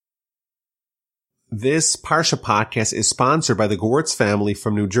This Parsha podcast is sponsored by the Goretz family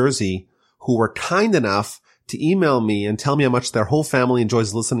from New Jersey, who were kind enough to email me and tell me how much their whole family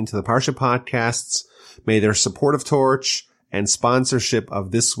enjoys listening to the Parsha podcasts. May their supportive torch and sponsorship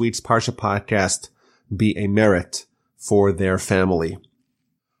of this week's Parsha podcast be a merit for their family.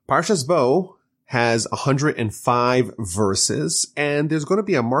 Parshas Bo has 105 verses, and there's going to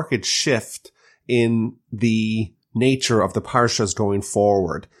be a marked shift in the nature of the Parshas going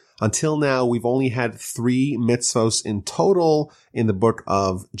forward. Until now, we've only had 3 mitzvos in total in the book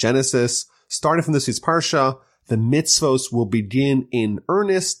of Genesis. Starting from this week's Parsha, the mitzvos will begin in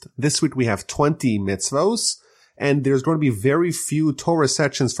earnest. This week we have 20 mitzvos, and there's going to be very few Torah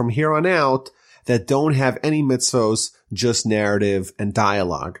sections from here on out that don't have any mitzvos, just narrative and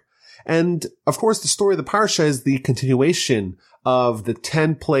dialogue. And of course, the story of the Parsha is the continuation of the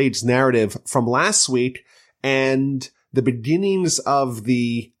 10 plagues narrative from last week and the beginnings of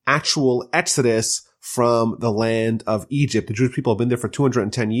the actual exodus from the land of Egypt. The Jewish people have been there for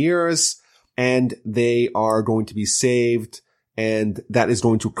 210 years, and they are going to be saved, and that is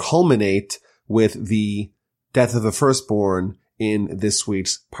going to culminate with the death of the firstborn in this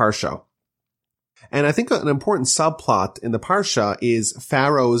week's Parsha. And I think an important subplot in the Parsha is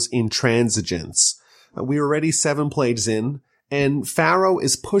Pharaoh's intransigence. We're already 7 plagues in, and Pharaoh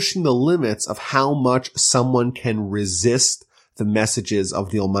is pushing the limits of how much someone can resist the messages of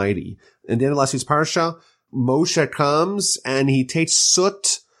the Almighty. And then in last week's Parsha, Moshe comes and he takes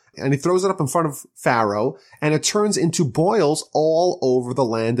soot and he throws it up in front of Pharaoh, and it turns into boils all over the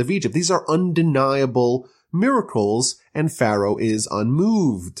land of Egypt. These are undeniable miracles, and Pharaoh is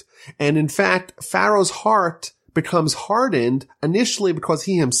unmoved. And in fact, Pharaoh's heart becomes hardened initially because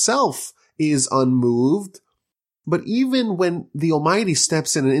he himself is unmoved. But even when the Almighty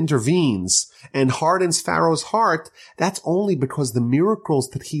steps in and intervenes and hardens Pharaoh's heart, that's only because the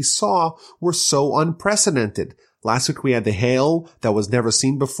miracles that he saw were so unprecedented. Last week we had the hail that was never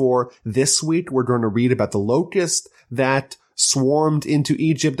seen before. This week we're going to read about the locust that swarmed into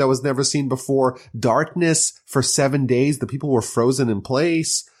Egypt that was never seen before. Darkness for 7 days. The people were frozen in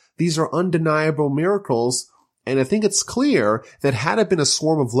place. These are undeniable miracles. And I think it's clear that had it been a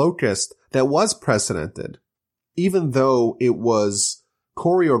swarm of locusts that was precedented, even though it was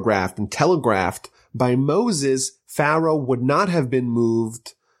choreographed and telegraphed by Moses, Pharaoh would not have been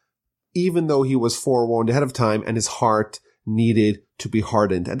moved, even though he was forewarned ahead of time and his heart needed to be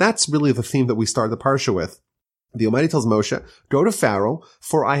hardened. And that's really the theme that we start the Parsha with. The Almighty tells Moshe, "Go to Pharaoh,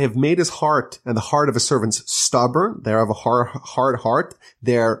 for I have made his heart and the heart of his servants stubborn. They have a hard heart.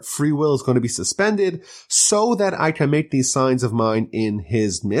 Their free will is going to be suspended, so that I can make these signs of mine in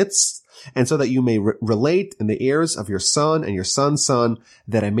his midst, and so that you may relate in the ears of your son and your son's son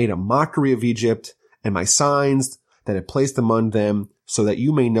that I made a mockery of Egypt, and my signs that I placed among them, so that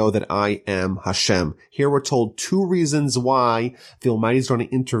you may know that I am Hashem." Here we're told 2 reasons why the Almighty is going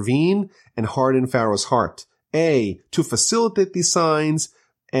to intervene and harden Pharaoh's heart. A, to facilitate these signs,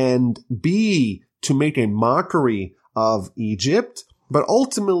 and B, to make a mockery of Egypt. But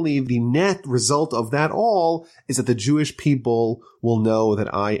ultimately, the net result of that all is that the Jewish people will know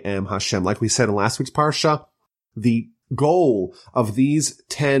that I am Hashem. Like we said in last week's Parsha, the goal of these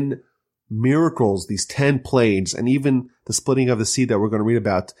 10 miracles, these 10 plagues, and even the splitting of the sea that we're going to read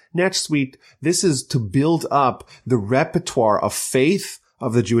about next week, this is to build up the repertoire of faith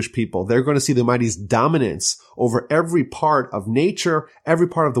of the Jewish people. They're going to see the Almighty's dominance over every part of nature. Every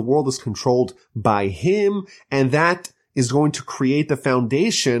part of the world is controlled by Him, and that is going to create the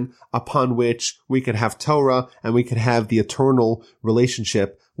foundation upon which we could have Torah and we could have the eternal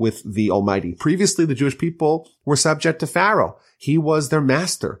relationship with the Almighty. Previously, the Jewish people were subject to Pharaoh. He was their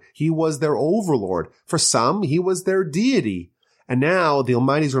master. He was their overlord. For some, he was their deity. And now the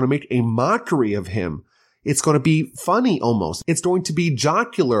Almighty is going to make a mockery of him. It's going to be funny almost. It's going to be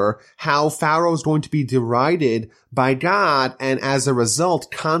jocular how Pharaoh is going to be derided by God. And as a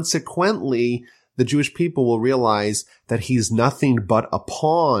result, consequently, the Jewish people will realize that he's nothing but a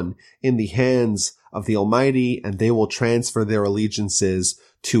pawn in the hands of the Almighty, and they will transfer their allegiances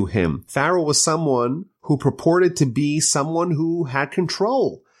to him. Pharaoh was someone who purported to be someone who had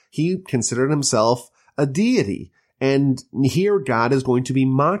control. He considered himself a deity. And here God is going to be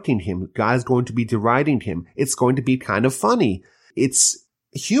mocking him. God is going to be deriding him. It's going to be kind of funny. It's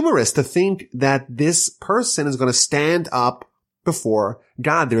humorous to think that this person is going to stand up before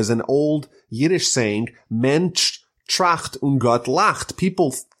God. There's an old Yiddish saying, Mensch tracht und Gott lacht.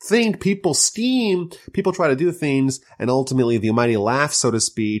 People think, people scheme, people try to do things, and ultimately the Almighty laughs, so to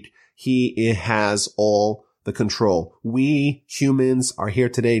speak. He has all the control. We humans are here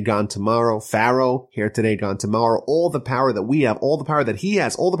today, gone tomorrow. Pharaoh, here today, gone tomorrow. All the power that we have, all the power that he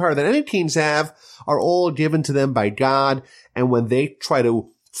has, all the power that any kings have are all given to them by God. And when they try to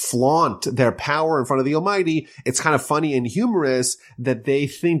flaunt their power in front of the Almighty, it's kind of funny and humorous that they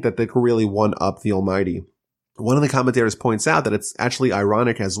think that they can really one-up the Almighty. One of the commentators points out that it's actually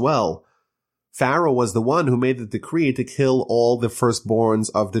ironic as well. Pharaoh was the one who made the decree to kill all the firstborns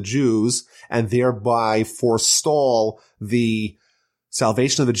of the Jews and thereby forestall the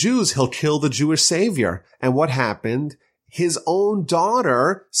salvation of the Jews. He'll kill the Jewish savior. And what happened? His own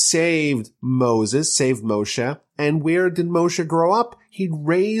daughter saved Moses, saved Moshe. And where did Moshe grow up? He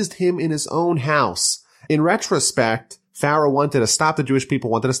raised him in his own house. In retrospect, Pharaoh wanted to stop the Jewish people,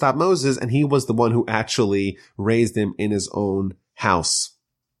 wanted to stop Moses, and he was the one who actually raised him in his own house.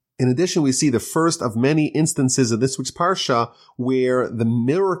 In addition, we see the first of many instances of this week's Parsha where the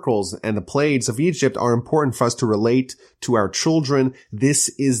miracles and the plagues of Egypt are important for us to relate to our children. This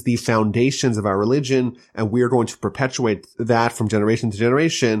is the foundations of our religion, and we are going to perpetuate that from generation to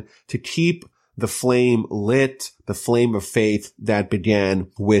generation to keep the flame lit, the flame of faith that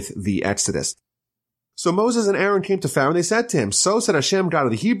began with the Exodus. So Moses and Aaron came to Pharaoh and they said to him, "So said Hashem, God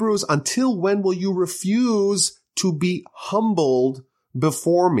of the Hebrews, until when will you refuse to be humbled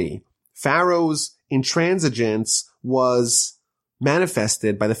before me?" Pharaoh's intransigence was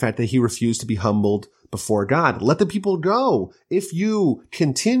manifested by the fact that he refused to be humbled before God. Let the people go. If you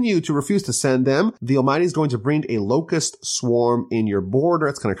continue to refuse to send them, the Almighty is going to bring a locust swarm in your border.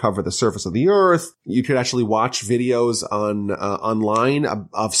 It's going to cover the surface of the earth. You could actually watch videos online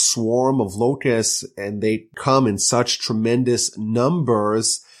of swarm of locusts, and they come in such tremendous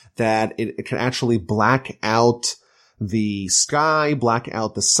numbers that it can actually black out the sky, black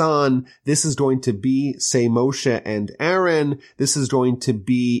out the sun. This is going to be, say, Moshe and Aaron. This is going to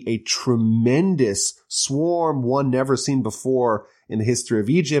be a tremendous swarm, one never seen before in the history of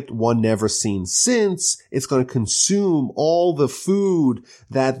Egypt, one never seen since. It's going to consume all the food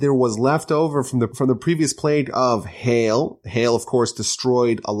that there was left over from the previous plague of hail. Hail, of course,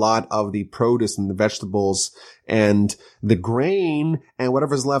 destroyed a lot of the produce and the vegetables and the grain, and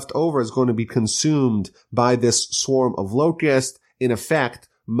whatever's left over is going to be consumed by this swarm of locusts. In effect,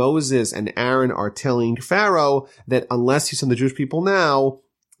 Moses and Aaron are telling Pharaoh that unless you send the Jewish people now,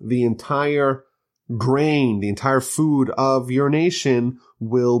 the entire grain, the entire food of your nation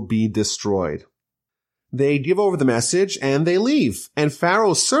will be destroyed. They give over the message and they leave. And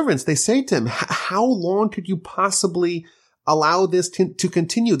Pharaoh's servants, they say to him, "How long could you possibly allow this to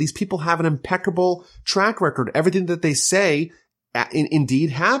continue? These people have an impeccable track record. Everything that they say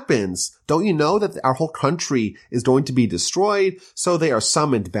indeed happens. Don't you know that our whole country is going to be destroyed?" So they are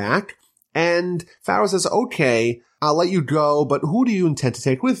summoned back. And Pharaoh says, "Okay, I'll let you go, but who do you intend to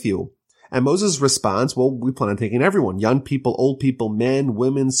take with you?" And Moses responds, "Well, we plan on taking everyone, young people, old people, men,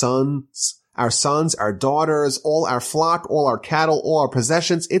 women, sons, our daughters, all our flock, all our cattle, all our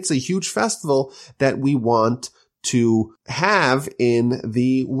possessions. It's a huge festival that we want to have in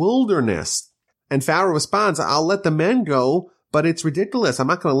the wilderness." And Pharaoh responds, "I'll let the men go, but it's ridiculous. I'm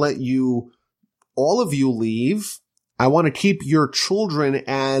not going to let all of you leave. I want to keep your children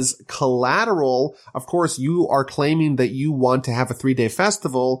as collateral. Of course, you are claiming that you want to have a 3-day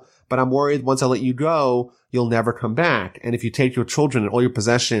festival, but I'm worried once I let you go, you'll never come back. And if you take your children and all your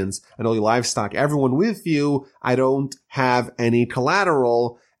possessions and all your livestock, everyone with you, I don't have any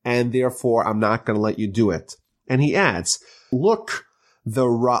collateral, and therefore I'm not going to let you do it." And he adds, "Look, the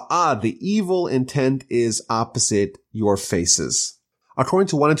ra'ah, the evil intent is opposite your faces." According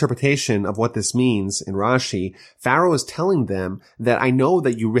to one interpretation of what this means in Rashi, Pharaoh is telling them that I know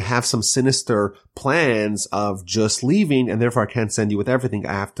that you have some sinister plans of just leaving, and therefore I can't send you with everything.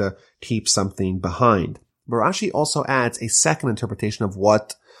 I have to keep something behind. But Rashi also adds a second interpretation of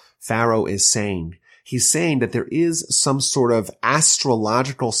what Pharaoh is saying. He's saying that there is some sort of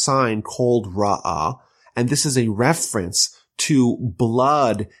astrological sign called Ra'ah, and this is a reference to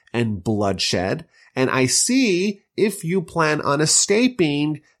blood and bloodshed. And I see if you plan on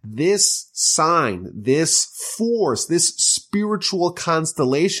escaping, this sign, this force, this spiritual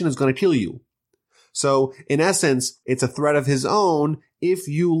constellation is going to kill you. So in essence, it's a threat of his own. If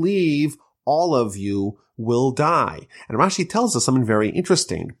you leave, all of you will die. And Rashi tells us something very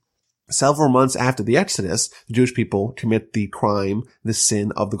interesting. Several months after the Exodus, the Jewish people commit the crime, the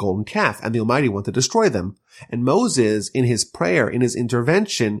sin of the golden calf, and the Almighty want to destroy them. And Moses, in his prayer, in his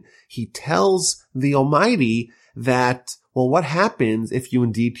intervention, he tells the Almighty that, well, what happens if you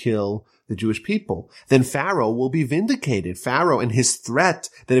indeed kill the Jewish people? Then Pharaoh will be vindicated. Pharaoh and his threat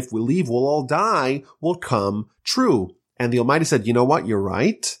that if we leave, we'll all die will come true. And the Almighty said, "You know what? You're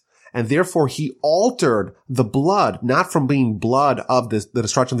right." And therefore he altered the blood, not from being blood of the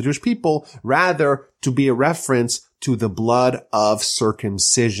destruction of the Jewish people, rather to be a reference to the blood of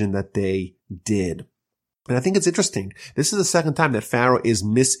circumcision that they did. And I think it's interesting. This is the second time that Pharaoh is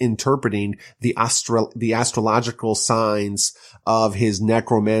misinterpreting the astrological signs of his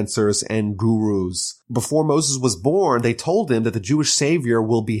necromancers and gurus. Before Moses was born, they told him that the Jewish savior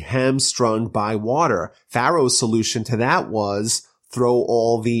will be hamstrung by water. Pharaoh's solution to that was throw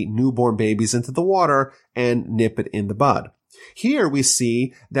all the newborn babies into the water and nip it in the bud. Here we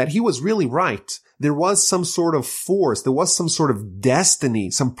see that he was really right. There was some sort of force, there was some sort of destiny,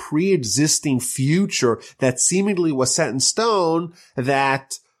 some pre-existing future that seemingly was set in stone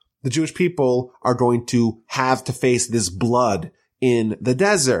that the Jewish people are going to have to face this blood in the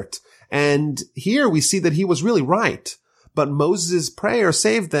desert. And here we see that he was really right. But Moses' prayer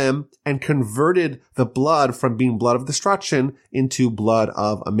saved them and converted the blood from being blood of destruction into blood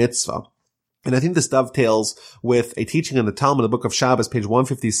of a mitzvah. And I think this dovetails with a teaching in the Talmud, the book of Shabbos, page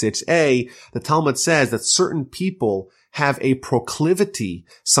 156a. The Talmud says that certain people have a proclivity,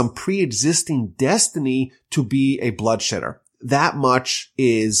 some pre-existing destiny to be a bloodshedder. That much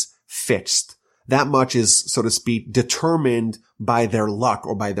is fixed. That much is, so to speak, determined by their luck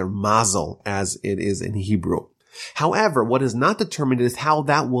or by their mazel, as it is in Hebrew. However, what is not determined is how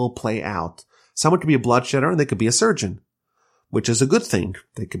that will play out. Someone could be a bloodshedder and they could be a surgeon, which is a good thing.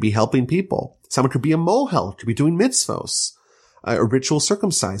 They could be helping people. Someone could be a mohel, could be doing mitzvos, a ritual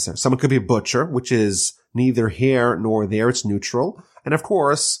circumciser. Someone could be a butcher, which is neither here nor there. It's neutral. And of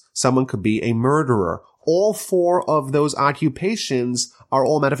course, someone could be a murderer. All four of those occupations are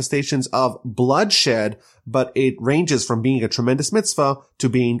all manifestations of bloodshed, but it ranges from being a tremendous mitzvah to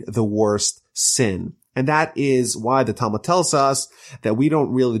being the worst sin. And that is why the Talmud tells us that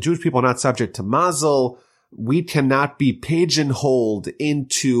the Jewish people are not subject to mazel. We cannot be pigeonholed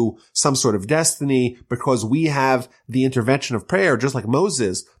into some sort of destiny because we have the intervention of prayer, just like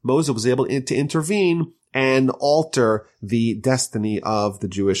Moses. Moses was able to intervene and alter the destiny of the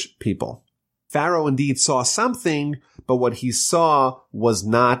Jewish people. Pharaoh indeed saw something, but what he saw was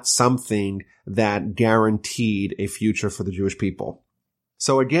not something that guaranteed a future for the Jewish people.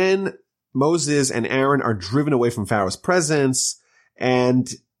 So again, Moses and Aaron are driven away from Pharaoh's presence,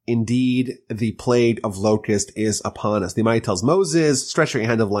 and indeed, the plague of locust is upon us. The Almighty tells Moses, stretch your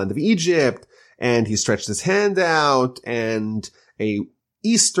hand over the land of Egypt, and he stretched his hand out, and a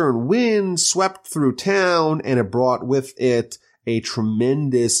eastern wind swept through town, and it brought with it a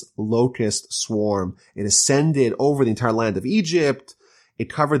tremendous locust swarm. It ascended over the entire land of Egypt.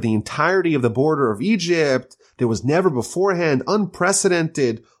 It covered the entirety of the border of Egypt. There was never beforehand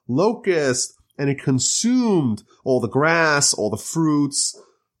unprecedented locust, and it consumed all the grass, all the fruits,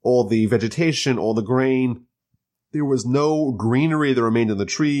 all the vegetation, all the grain. There was no greenery that remained in the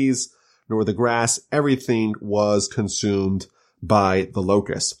trees, nor the grass. Everything was consumed by the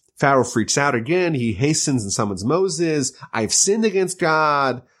locust. Pharaoh freaks out again. He hastens and summons Moses. I've sinned against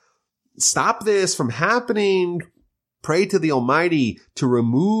God. Stop this from happening. Pray to the Almighty to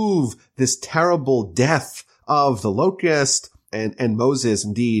remove this terrible death of the locust. And Moses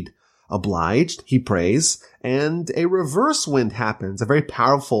indeed obliged. He prays, and a reverse wind happens, a very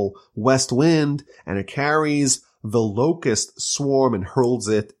powerful west wind, and it carries the locust swarm and hurls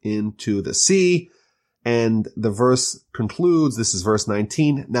it into the sea. And the verse concludes, this is verse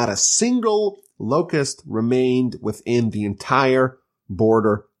 19, not a single locust remained within the entire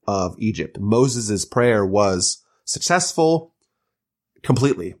border of Egypt. Moses' prayer was successful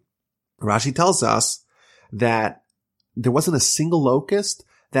completely. Rashi tells us that there wasn't a single locust.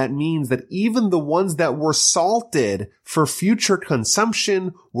 That means that even the ones that were salted for future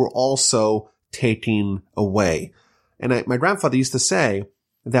consumption were also taken away. And my grandfather used to say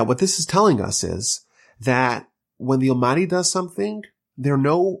that what this is telling us is that when the Almighty does something, there are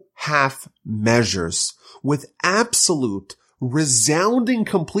no half measures. With absolute, resounding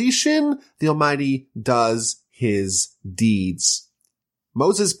completion, the Almighty does his deeds.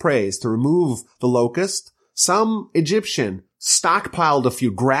 Moses prays to remove the locust. Some Egyptian stockpiled a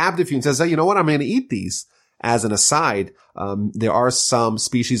few, grabbed a few, and says, hey, you know what, I'm going to eat these. As an aside, there are some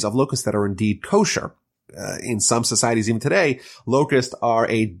species of locusts that are indeed kosher. In some societies, even today, locusts are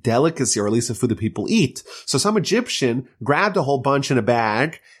a delicacy, or at least a food that people eat. So some Egyptian grabbed a whole bunch in a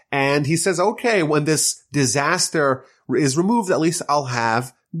bag, and he says, okay, when this disaster is removed, at least I'll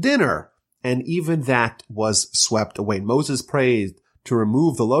have dinner. And even that was swept away. Moses prayed to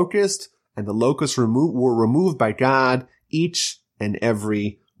remove the locust, and the locusts were removed by God, each and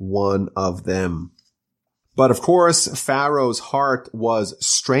every one of them. But of course, Pharaoh's heart was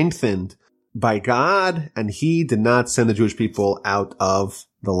strengthened by God, and he did not send the Jewish people out of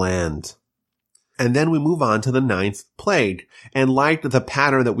the land. And then we move on to the 9th plague. And like the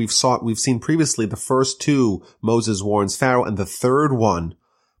pattern that we've seen previously, the first 2, Moses warns Pharaoh, and the 3rd one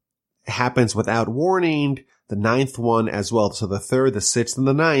happens without warning. The 9th one as well. So the 3rd, the 6th, and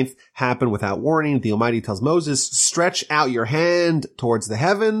the 9th happen without warning. The Almighty tells Moses, stretch out your hand towards the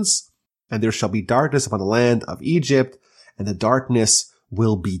heavens, and there shall be darkness upon the land of Egypt, and the darkness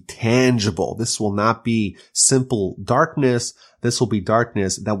will be tangible. This will not be simple darkness. This will be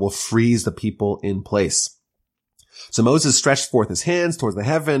darkness that will freeze the people in place. So Moses stretched forth his hands towards the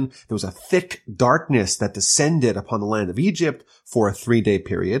heaven. There was a thick darkness that descended upon the land of Egypt for a 3-day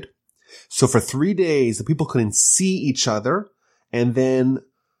period. So for 3 days, the people couldn't see each other. And then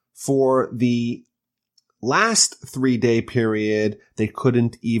for the last 3-day period, they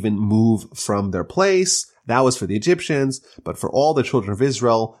couldn't even move from their place. That was for the Egyptians, but for all the children of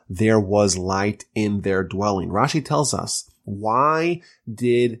Israel, there was light in their dwelling. Rashi tells us, why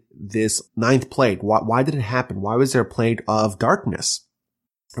did this 9th plague, why did it happen? Why was there a plague of darkness?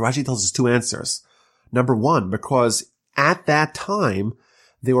 Rashi tells us 2 answers. Number 1, because at that time,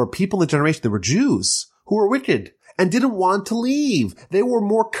 there were people in the generation, there were Jews who were wicked and didn't want to leave. They were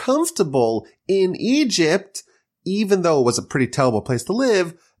more comfortable in Egypt, even though it was a pretty terrible place to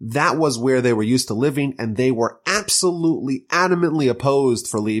live. That was where they were used to living, and they were absolutely adamantly opposed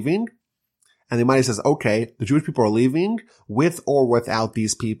for leaving. And the Almighty says, okay, the Jewish people are leaving with or without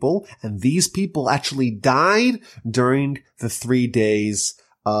these people, and these people actually died during the 3 days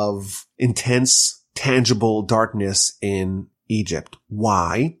of intense, tangible darkness in Egypt.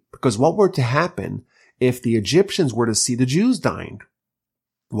 Why? Because what were to happen if the Egyptians were to see the Jews dying?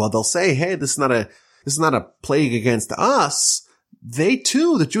 Well, they'll say, hey, this is not a plague against us. They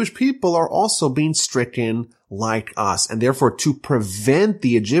too, the Jewish people, are also being stricken like us. And therefore, to prevent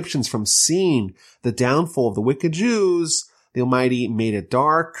the Egyptians from seeing the downfall of the wicked Jews, the Almighty made it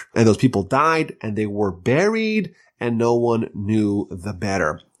dark, and those people died, and they were buried, and no one knew the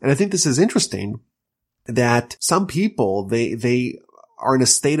better. And I think this is interesting that some people, they are in a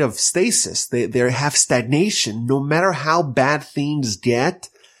state of stasis. They have stagnation. No matter how bad things get,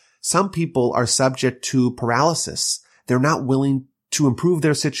 some people are subject to paralysis. They're not willing to improve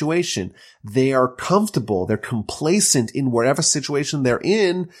their situation. They are comfortable. They're complacent in whatever situation they're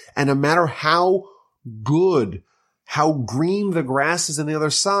in. And no matter how good, how green the grass is on the other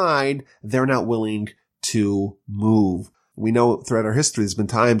side, they're not willing to move. We know throughout our history, there's been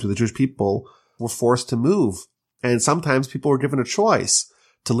times where the Jewish people were forced to move. And sometimes people were given a choice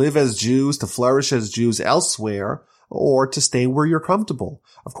to live as Jews, to flourish as Jews elsewhere, or to stay where you're comfortable.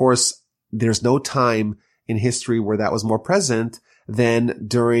 Of course, there's no time in history where that was more present than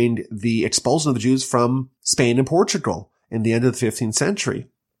during the expulsion of the Jews from Spain and Portugal in the end of the 15th century.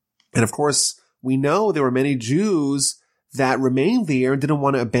 And of course, we know there were many Jews that remained there and didn't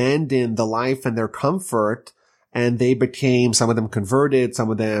want to abandon the life and their comfort. And they became, some of them converted, some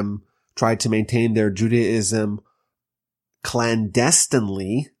of them tried to maintain their Judaism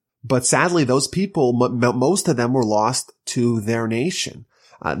clandestinely. But sadly, those people, most of them were lost to their nation.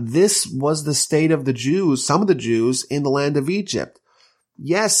 This was the state of the Jews, some of the Jews in the land of Egypt.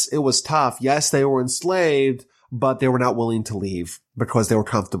 Yes, it was tough. Yes, they were enslaved, but they were not willing to leave because they were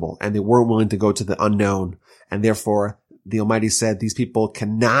comfortable and they weren't willing to go to the unknown. And therefore, the Almighty said these people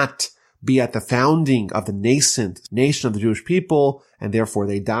cannot be at the founding of the nascent nation of the Jewish people, and therefore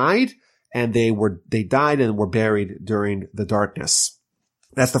they died, and they died and were buried during the darkness.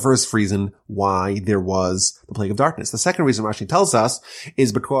 That's the first reason why there was the plague of darkness. The second reason Rashi tells us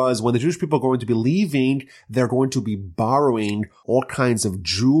is because when the Jewish people are going to be leaving, they're going to be borrowing all kinds of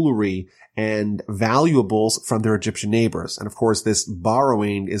jewelry and valuables from their Egyptian neighbors. And of course, this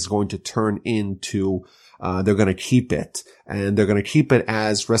borrowing is going to turn into, they're going to keep it. And they're going to keep it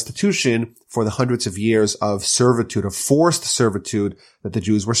as restitution for the hundreds of years of servitude, of forced servitude that the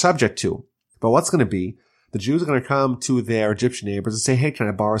Jews were subject to. But what's going to be? The Jews are going to come to their Egyptian neighbors and say, hey, can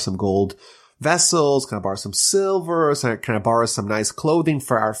I borrow some gold vessels? Can I borrow some silver? Can I borrow some nice clothing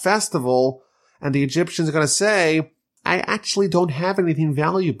for our festival? And the Egyptians are going to say, I actually don't have anything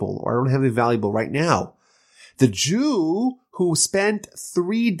valuable, or I don't have anything valuable right now. The Jew who spent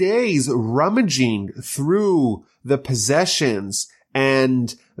 3 days rummaging through the possessions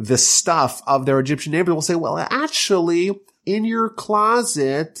and the stuff of their Egyptian neighbors will say, well, actually, in your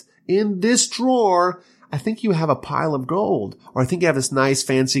closet, in this drawer, I think you have a pile of gold, or I think you have this nice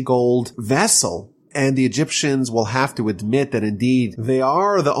fancy gold vessel. And the Egyptians will have to admit that indeed they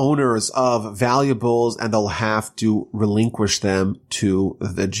are the owners of valuables, and they'll have to relinquish them to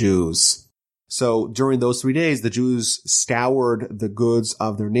the Jews. So during those 3 days, the Jews scoured the goods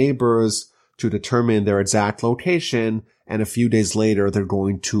of their neighbors to determine their exact location, and a few days later they're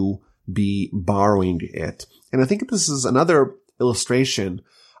going to be borrowing it. And I think this is another illustration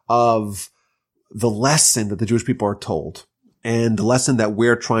of the lesson that the Jewish people are told, and the lesson that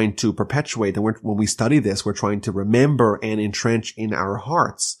we're trying to perpetuate. And when we study this, we're trying to remember and entrench in our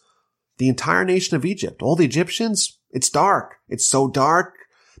hearts. The entire nation of Egypt, all the Egyptians, it's dark. It's so dark.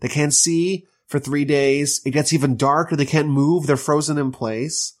 They can't see for 3 days. It gets even darker. They can't move. They're frozen in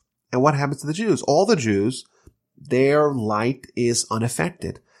place. And what happens to the Jews? All the Jews, their light is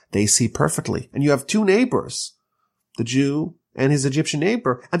unaffected. They see perfectly. And you have two neighbors, the Jew and his Egyptian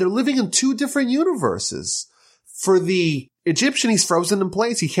neighbor, and they're living in two different universes. For the Egyptian, he's frozen in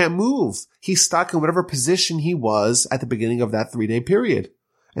place. He can't move. He's stuck in whatever position he was at the beginning of that 3-day period.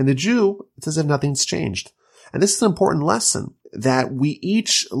 And the Jew, it's as if nothing's changed. And this is an important lesson, that we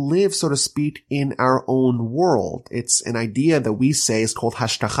each live, so to speak, in our own world. It's an idea that we say is called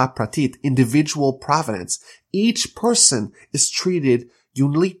hashgacha pratit, individual providence. Each person is treated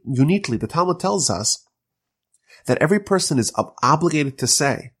uniquely. The Talmud tells us that every person is obligated to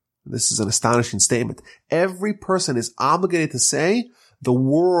say, this is an astonishing statement, every person is obligated to say, the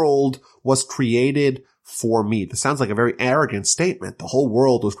world was created for me. This sounds like a very arrogant statement. The whole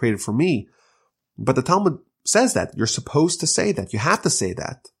world was created for me. But the Talmud says that. You're supposed to say that. You have to say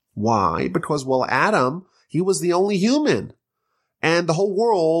that. Why? Because, well, Adam, he was the only human, and the whole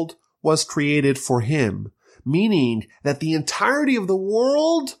world was created for him. Meaning that the entirety of the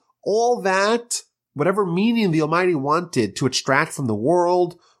world, all that, whatever meaning the Almighty wanted to extract from the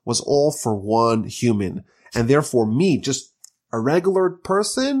world, was all for one human. And therefore me, just a regular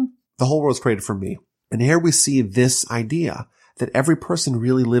person, the whole world is created for me. And here we see this idea that every person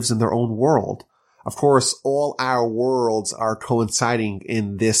really lives in their own world. Of course, all our worlds are coinciding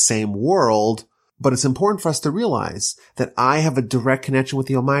in this same world, but it's important for us to realize that I have a direct connection with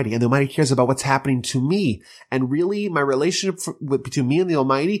the Almighty, and the Almighty cares about what's happening to me. And really, my relationship between me and the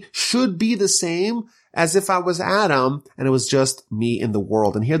Almighty should be the same as if I was Adam and it was just me in the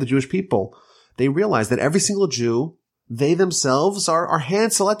world. And here the Jewish people, they realize that every single Jew, they themselves are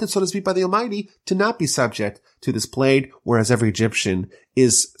hand-selected, so to speak, by the Almighty to not be subject to this plague, whereas every Egyptian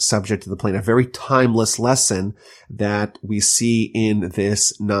is subject to the plague. A very timeless lesson that we see in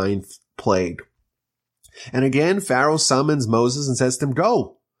this 9th plague. And again, Pharaoh summons Moses and says to him,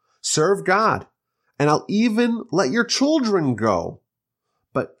 go, serve God, and I'll even let your children go.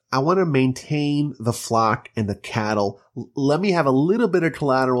 But I want to maintain the flock and the cattle. Let me have a little bit of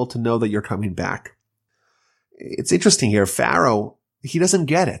collateral to know that you're coming back. It's interesting here. Pharaoh, he doesn't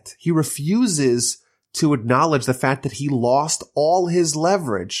get it. He refuses to acknowledge the fact that he lost all his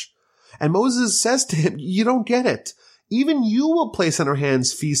leverage. And Moses says to him, you don't get it. Even you will place in our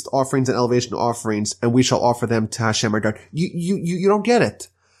hands feast offerings and elevation offerings, and we shall offer them to Hashem our God. You don't get it.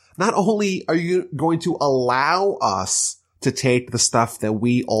 Not only are you going to allow us to take the stuff that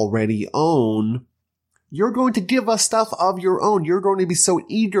we already own, you're going to give us stuff of your own. You're going to be so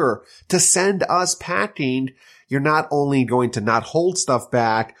eager to send us packing. You're not only going to not hold stuff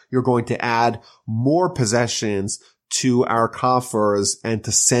back, you're going to add more possessions to our coffers and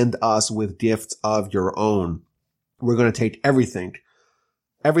to send us with gifts of your own. We're going to take everything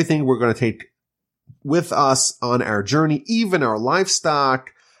we're going to take with us on our journey, even our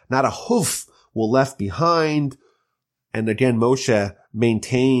livestock. Not a hoof will left behind. And again, Moshe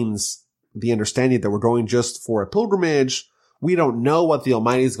maintains the understanding that we're going just for a pilgrimage. We don't know what the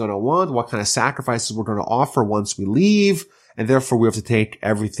Almighty is going to want, what kind of sacrifices we're going to offer once we leave, and therefore we have to take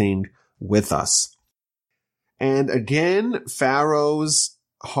everything with us. And again, Pharaoh's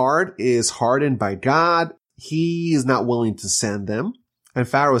heart is hardened by God. He is not willing to send them. And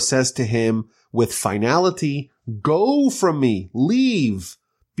Pharaoh says to him with finality, go from me, leave,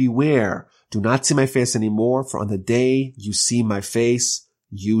 beware, do not see my face anymore, for on the day you see my face,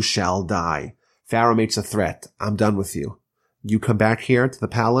 you shall die. Pharaoh makes a threat. I'm done with you. You come back here to the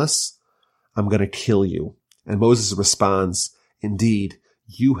palace, I'm going to kill you. And Moses responds, indeed,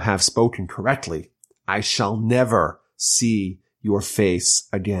 you have spoken correctly. I shall never see your face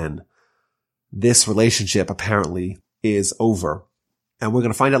again. This relationship apparently is over. And we're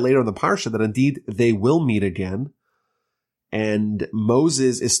going to find out later in the Parsha that indeed they will meet again. And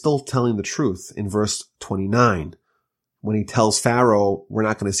Moses is still telling the truth in verse 29 when he tells Pharaoh, we're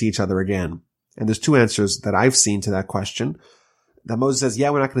not going to see each other again. And there's two answers that I've seen to that question. That Moses says, yeah,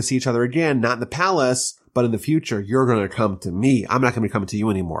 we're not going to see each other again, not in the palace, but in the future, you're going to come to me. I'm not going to be coming to you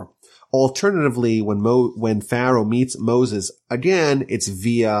anymore. Alternatively, when Pharaoh meets Moses again, it's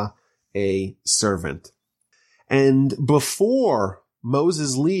via a servant. And before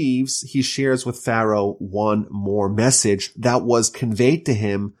Moses leaves, he shares with Pharaoh one more message that was conveyed to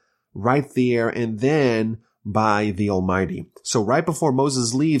him right there and then by the Almighty. So right before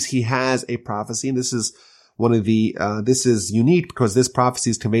Moses leaves, he has a prophecy, and this is this is unique because this prophecy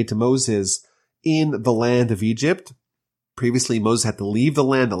is conveyed to Moses in the land of Egypt. Previously, Moses had to leave the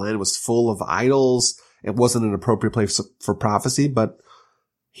land. The land was full of idols. It wasn't an appropriate place for prophecy, but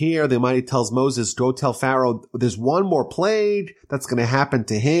here the Almighty tells Moses, go tell Pharaoh there's one more plague that's going to happen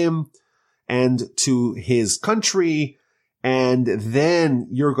to him and to his country, and then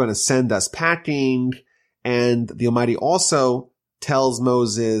you're going to send us packing. And the Almighty also tells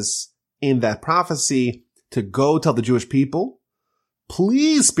Moses in that prophecy to go tell the Jewish people,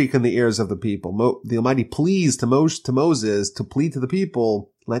 please speak in the ears of the people. The Almighty pleads to Moses to plead to the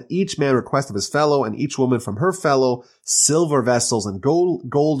people, let each man request of his fellow and each woman from her fellow silver vessels and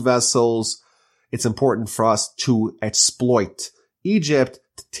gold vessels. It's important for us to exploit Egypt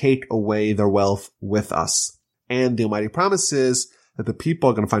to take away their wealth with us. And the Almighty promises that the people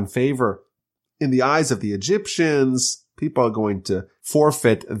are going to find favor in the eyes of the Egyptians. People are going to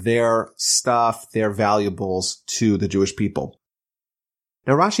forfeit their stuff, their valuables to the Jewish people.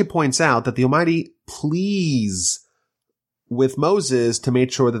 Now, Rashi points out that the Almighty pleads with Moses to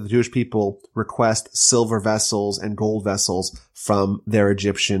make sure that the Jewish people request silver vessels and gold vessels from their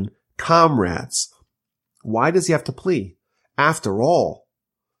Egyptian comrades. Why does he have to plead? After all,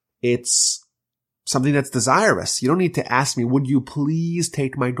 it's something that's desirous. You don't need to ask me, would you please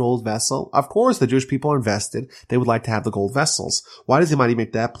take my gold vessel? Of course, the Jewish people are invested. They would like to have the gold vessels. Why does the Almighty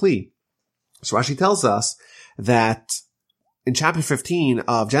make that plea? So Rashi tells us that in chapter 15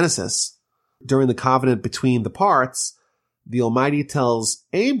 of Genesis, during the covenant between the parts, the Almighty tells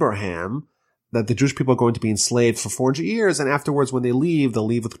Abraham that the Jewish people are going to be enslaved for 400 years, and afterwards when they leave, they'll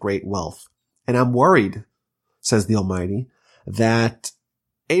leave with great wealth. And I'm worried, says the Almighty, that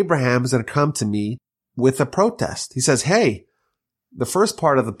Abraham is going to come to me with a protest. He says, hey, the first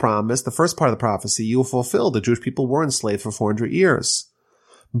part of the promise, the first part of the prophecy, you will fulfill. The Jewish people were enslaved for 400 years.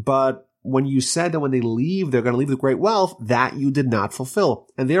 But when you said that when they leave, they're going to leave with great wealth, that you did not fulfill.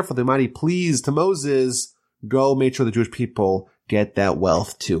 And therefore, the Almighty pleads to Moses, go make sure the Jewish people get that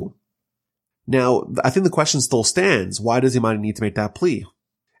wealth too. Now, I think the question still stands. Why does the Almighty need to make that plea?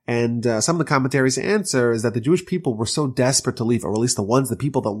 And some of the commentaries answer is that the Jewish people were so desperate to leave, or at least the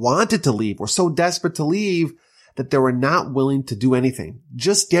people that wanted to leave were so desperate to leave that they were not willing to do anything.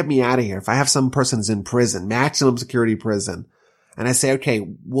 Just get me out of here. If I have some person's in prison, maximum security prison, and I say, okay,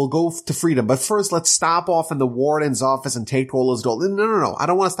 we'll go to freedom, but first let's stop off in the warden's office and take all his gold. No. I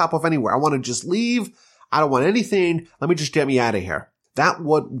don't want to stop off anywhere. I want to just leave. I don't want anything. Let me just get me out of here. That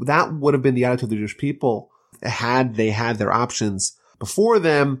would have been the attitude of the Jewish people had they had their options before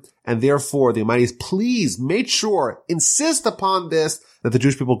them, and therefore the Almighty is please make sure, insist upon this, that the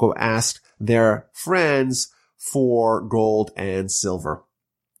Jewish people go ask their friends for gold and silver.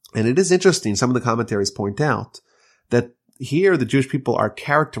 And it is interesting, some of the commentaries point out that here the Jewish people are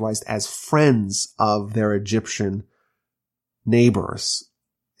characterized as friends of their Egyptian neighbors.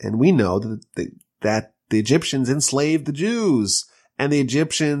 And we know that the Egyptians enslaved the Jews, and the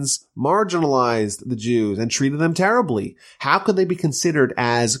Egyptians marginalized the Jews and treated them terribly. How could they be considered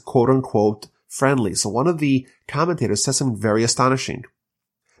as quote-unquote friendly? So one of the commentators says something very astonishing.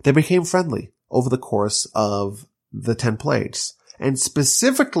 They became friendly over the course of the 10 plagues. And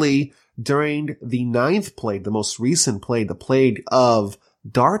specifically during the 9th plague, the most recent plague, the plague of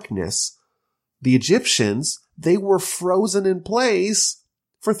darkness, the Egyptians, they were frozen in place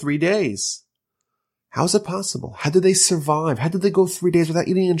for 3 days. How is it possible? How did they survive? How did they go 3 days without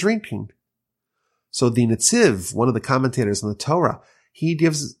eating and drinking? So the Netziv, one of the commentators on the Torah, he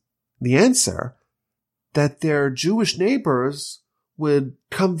gives the answer that their Jewish neighbors would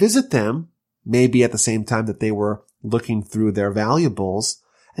come visit them, maybe at the same time that they were looking through their valuables,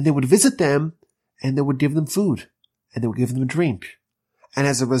 and they would visit them and they would give them food and they would give them a drink. And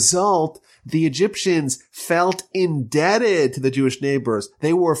as a result, the Egyptians felt indebted to the Jewish neighbors.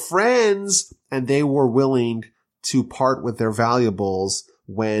 They were friends and they were willing to part with their valuables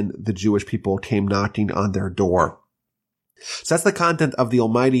when the Jewish people came knocking on their door. So that's the content of the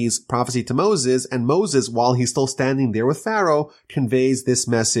Almighty's prophecy to Moses. And Moses, while he's still standing there with Pharaoh, conveys this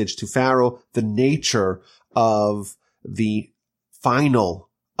message to Pharaoh, the nature of the final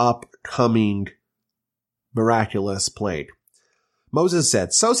upcoming miraculous plague. Moses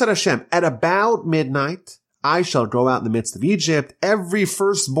said, so said Hashem, at about midnight, I shall go out in the midst of Egypt. Every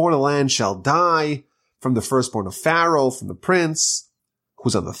firstborn of the land shall die, from the firstborn of Pharaoh, from the prince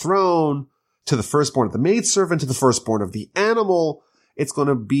who's on the throne, to the firstborn of the maidservant, to the firstborn of the animal. It's going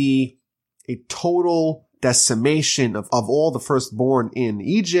to be a total decimation of all the firstborn in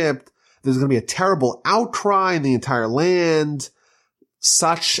Egypt. There's going to be a terrible outcry in the entire land.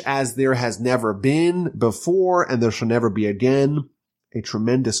 such as there has never been before and there shall never be again. A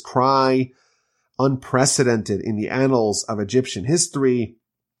tremendous cry, unprecedented in the annals of Egyptian history.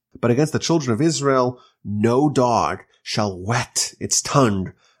 But against the children of Israel, no dog shall whet its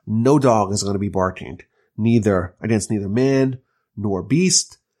tongue. No dog is going to be barking, against neither man nor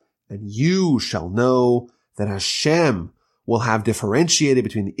beast. And you shall know that Hashem will have differentiated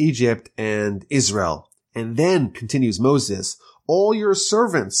between Egypt and Israel. And then, continues Moses, all your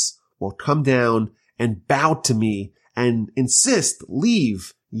servants will come down and bow to me and insist,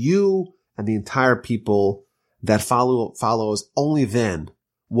 leave you and the entire people that follows. Only then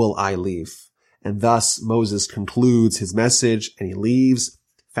will I leave. And thus Moses concludes his message and he leaves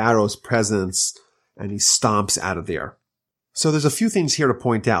Pharaoh's presence and he stomps out of there. So there's a few things here to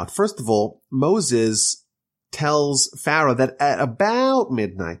point out. First of all, Moses tells Pharaoh that at about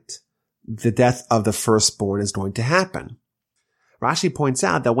midnight, the death of the firstborn is going to happen. Rashi points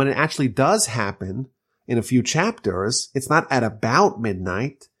out that when it actually does happen in a few chapters, it's not at about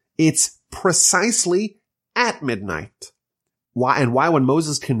midnight, it's precisely at midnight. Why when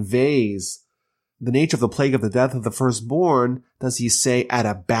Moses conveys the nature of the plague of the death of the firstborn, does he say at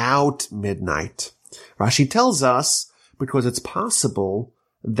about midnight? Rashi tells us because it's possible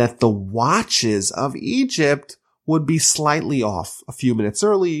that the watches of Egypt would be slightly off, a few minutes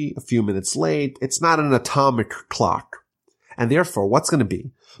early, a few minutes late. It's not an atomic clock. And therefore, what's going to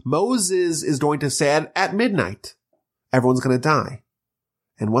be? Moses is going to say at midnight, everyone's going to die.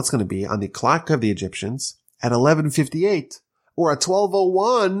 And what's going to be on the clock of the Egyptians at 11:58 or at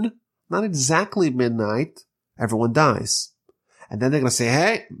 12:01, not exactly midnight, everyone dies. And then they're going to say,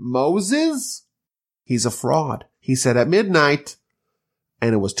 hey, Moses, he's a fraud. He said at midnight,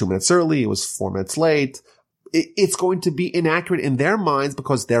 and it was 2 minutes early, it was 4 minutes late. It's going to be inaccurate in their minds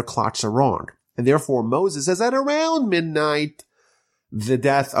because their clocks are wrong. And therefore Moses says at around midnight, the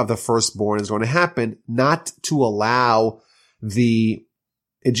death of the firstborn is going to happen, not to allow the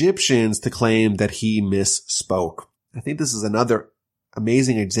Egyptians to claim that he misspoke. I think this is another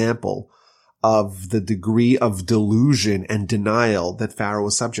amazing example of the degree of delusion and denial that Pharaoh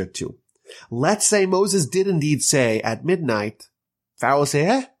was subject to. Let's say Moses did indeed say at midnight, Pharaoh will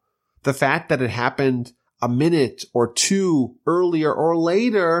say, the fact that it happened a minute or two earlier or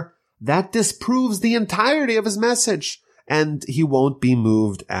later, that disproves the entirety of his message, and he won't be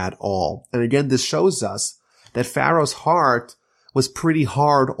moved at all. And again, this shows us that Pharaoh's heart was pretty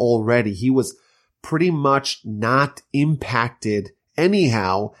hard already. He was pretty much not impacted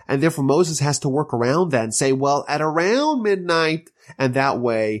anyhow, and therefore Moses has to work around that and say, well, at around midnight, and that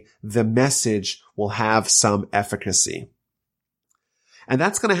way the message will have some efficacy. And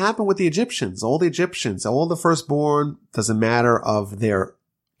that's going to happen with the Egyptians, all the firstborn, doesn't matter of their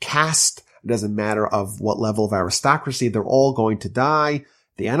caste, it doesn't matter of what level of aristocracy, they're all going to die.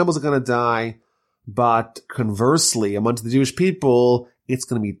 The animals are going to die. But conversely, amongst the Jewish people, it's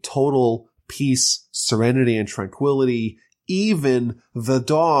going to be total peace, serenity, and tranquility. Even the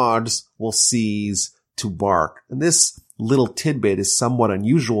dogs will cease to bark. And this little tidbit is somewhat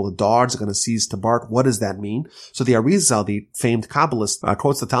unusual. The dogs are going to cease to bark. What does that mean? So the Arizal, the famed Kabbalist,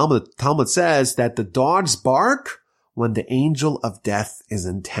 quotes the Talmud. The Talmud says that the dogs bark when the angel of death is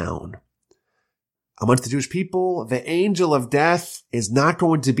in town. Amongst the Jewish people, the angel of death is not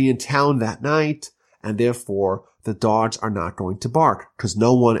going to be in town that night, and therefore the dogs are not going to bark, because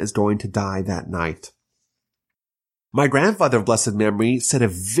no one is going to die that night. My grandfather of blessed memory said a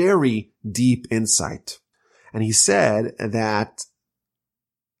very deep insight. And he said that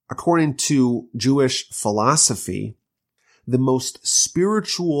according to Jewish philosophy, the most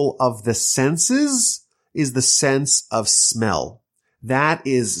spiritual of the senses is the sense of smell. That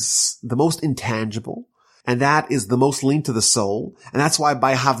is the most intangible, and that is the most linked to the soul. And that's why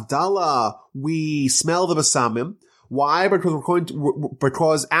by Havdalah, we smell the Basamim. Why?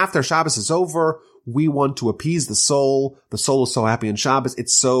 Because after Shabbos is over, we want to appease the soul. The soul is so happy on Shabbos.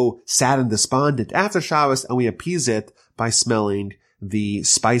 It's so sad and despondent after Shabbos, and we appease it by smelling the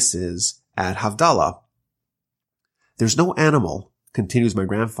spices at Havdalah. There's no animal, continues my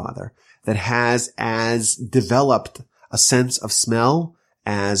grandfather, that has as developed a sense of smell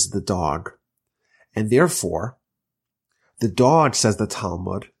as the dog. And therefore, the dog, says the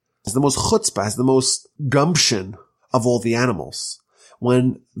Talmud, is the most chutzpah, has the most gumption of all the animals.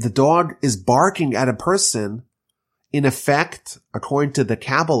 When the dog is barking at a person, in effect, according to the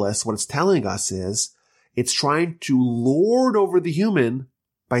Kabbalists, what it's telling us is, it's trying to lord over the human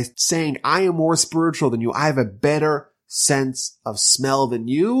by saying, I am more spiritual than you. I have a better sense of smell than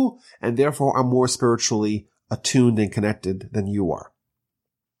you, and therefore I'm more spiritually attuned and connected than you are.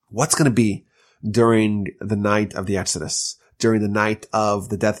 What's going to be during the night of the Exodus, during the night of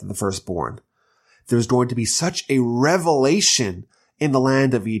the death of the firstborn. There's going to be such a revelation in the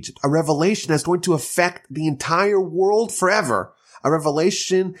land of Egypt, a revelation that's going to affect the entire world forever, a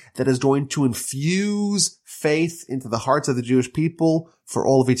revelation that is going to infuse faith into the hearts of the Jewish people for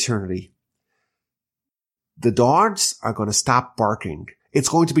all of eternity. The dogs are going to stop barking. It's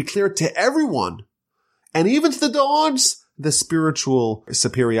going to be clear to everyone, and even to the dogs, the spiritual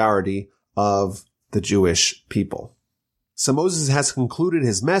superiority of the Jewish people. So Moses has concluded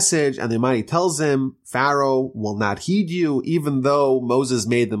his message, and the Almighty tells him, Pharaoh will not heed you, even though Moses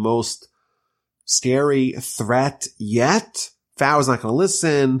made the most scary threat yet. Pharaoh's not going to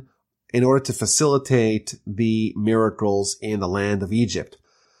listen in order to facilitate the miracles in the land of Egypt.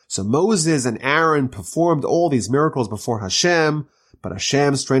 So Moses and Aaron performed all these miracles before Hashem, but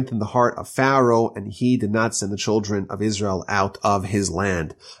Hashem strengthened the heart of Pharaoh, and he did not send the children of Israel out of his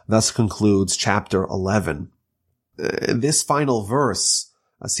land. Thus concludes chapter 11. This final verse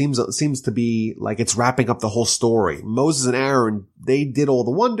seems to be like it's wrapping up the whole story. Moses and Aaron, they did all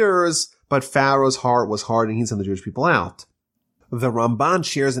the wonders, but Pharaoh's heart was hard and he sent the Jewish people out. The Ramban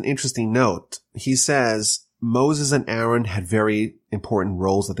shares an interesting note. He says Moses and Aaron had very important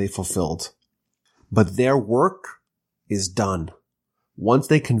roles that they fulfilled, but their work is done. Once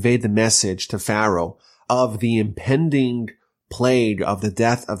they conveyed the message to Pharaoh of the impending plague of the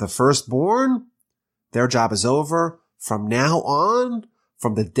death of the firstborn, their job is over. From now on,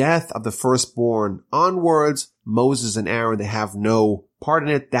 from the death of the firstborn onwards, Moses and Aaron, they have no part in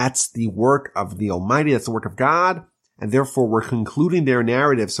it. That's the work of the Almighty. That's the work of God. And therefore, we're concluding their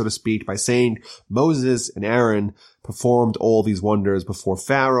narrative, so to speak, by saying Moses and Aaron performed all these wonders before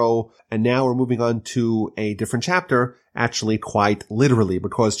Pharaoh. And now we're moving on to a different chapter, actually quite literally,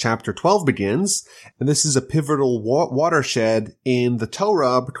 because chapter 12 begins. And this is a pivotal watershed in the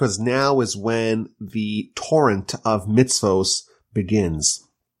Torah, because now is when the torrent of mitzvos begins.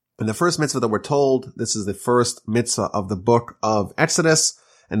 And the first mitzvah that we're told, this is the first mitzvah of the book of Exodus,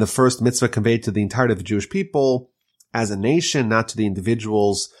 and the first mitzvah conveyed to the entirety of the Jewish people as a nation, not to the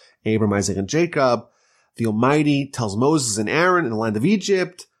individuals, Abraham, Isaac, and Jacob. The Almighty tells Moses and Aaron in the land of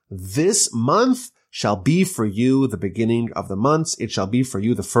Egypt, this month shall be for you the beginning of the months. It shall be for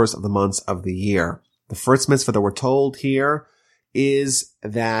you the first of the months of the year. The first mitzvah that we're told here is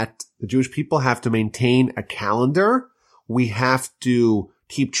that the Jewish people have to maintain a calendar. We have to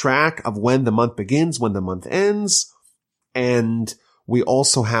keep track of when the month begins, when the month ends, and we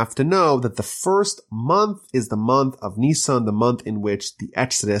also have to know that the first month is the month of Nisan, the month in which the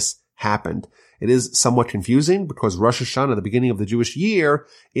Exodus happened. It is somewhat confusing because Rosh Hashanah, the beginning of the Jewish year,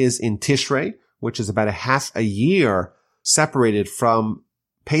 is in Tishrei, which is about a half a year separated from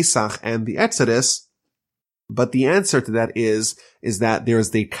Pesach and the Exodus. But the answer to that is that there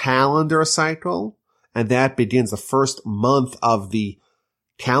is the calendar cycle, and that begins the first month of the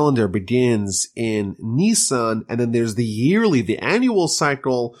calendar begins in Nisan, and then there's the annual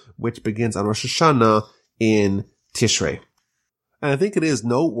cycle, which begins on Rosh Hashanah in Tishrei. And I think it is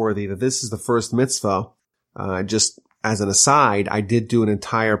noteworthy that this is the first mitzvah. Just as an aside, I did do an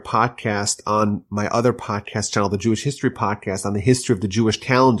entire podcast on my other podcast channel, the Jewish History Podcast, on the history of the Jewish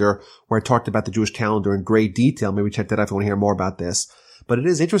calendar, where I talked about the Jewish calendar in great detail. Maybe check that out if you want to hear more about this. But it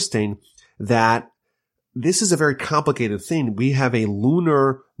is interesting that this is a very complicated thing. We have a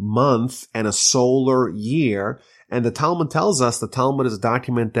lunar month and a solar year, and the Talmud tells us, the Talmud is a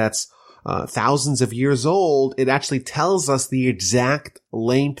document that's thousands of years old. It actually tells us the exact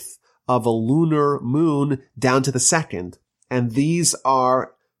length of a lunar moon down to the second. And these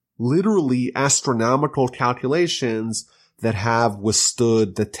are literally astronomical calculations that have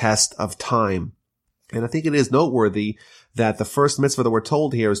withstood the test of time. And I think it is noteworthy that the first mitzvah that we're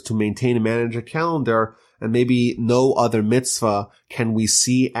told here is to maintain and manage a calendar, and maybe no other mitzvah can we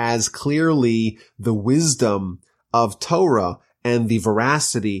see as clearly the wisdom of Torah and the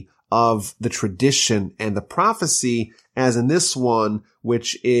veracity of the tradition and the prophecy as in this one,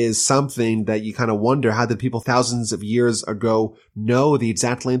 which is something that you kind of wonder, how did people thousands of years ago know the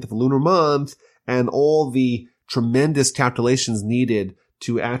exact length of a lunar month and all the tremendous calculations needed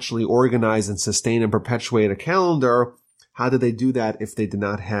to actually organize and sustain and perpetuate a calendar? How did they do that if they did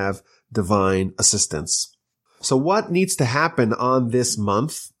not have divine assistance? So what needs to happen on this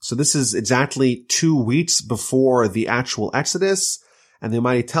month? So this is exactly 2 weeks before the actual Exodus. And the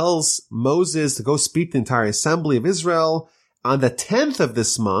Almighty tells Moses to go speak to the entire assembly of Israel. On the 10th of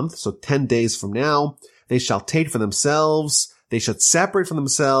this month, so 10 days from now, they shall take for themselves, they should separate for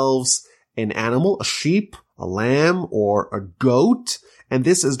themselves an animal, a sheep, a lamb, or a goat. And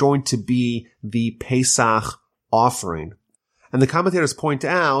this is going to be the Pesach offering. And the commentators point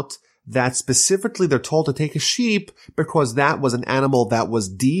out that specifically they're told to take a sheep because that was an animal that was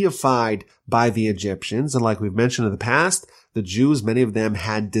deified by the Egyptians. And like we've mentioned in the past, the Jews, many of them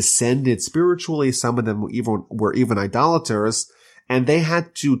had descended spiritually. Some of them were even idolaters. And they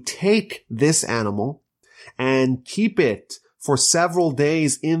had to take this animal and keep it for several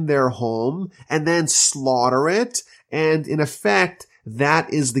days in their home and then slaughter it. And in effect,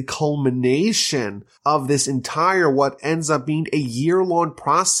 that is the culmination of this entire, what ends up being a year-long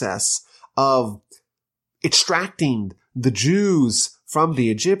process of extracting the Jews from the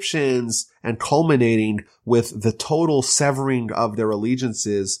Egyptians and culminating with the total severing of their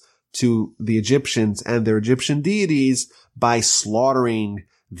allegiances to the Egyptians and their Egyptian deities by slaughtering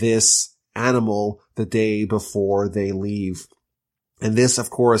this animal the day before they leave. And this,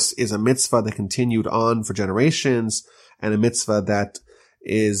 of course, is a mitzvah that continued on for generations, and a mitzvah that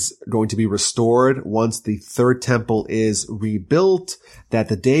is going to be restored once the third temple is rebuilt, that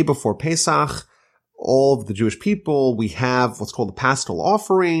the day before Pesach, all of the Jewish people, we have what's called the Paschal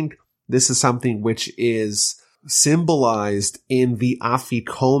offering. This is something which is symbolized in the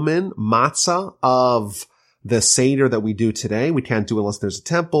afikomen matzah of the Seder that we do today. We can't do it unless there's a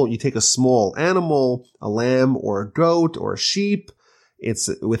temple. You take a small animal, a lamb or a goat or a sheep. It's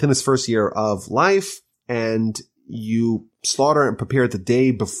within its first year of life, and you slaughter and prepare it the day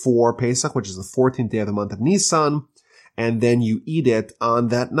before Pesach, which is the 14th day of the month of Nisan, and then you eat it on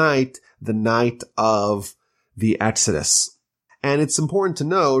that night, the night of the Exodus. And it's important to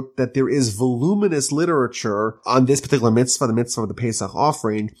note that there is voluminous literature on this particular mitzvah, the mitzvah of the Pesach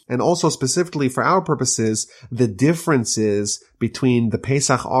offering, and also specifically for our purposes, the differences between the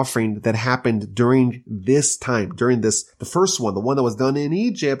Pesach offering that happened during this time, during this, the first one, the one that was done in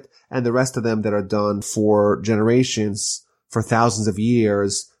Egypt, and the rest of them that are done for generations, for thousands of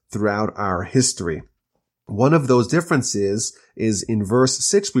years throughout our history. One of those differences is in verse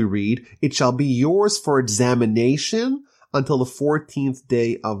 6 we read, "It shall be yours for examination until the 14th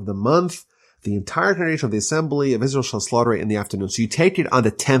day of the month. The entire congregation of the assembly of Israel shall slaughter it in the afternoon." So you take it on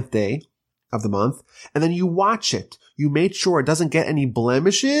the 10th day of the month, and then you watch it. You make sure it doesn't get any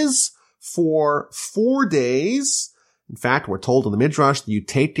blemishes for 4 days. In fact, we're told in the Midrash that you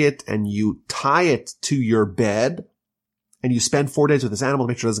take it and you tie it to your bed, and you spend 4 days with this animal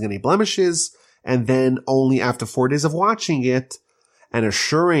to make sure it doesn't get any blemishes, and then only after 4 days of watching it and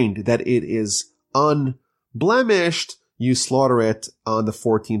assuring that it is unblemished, you slaughter it on the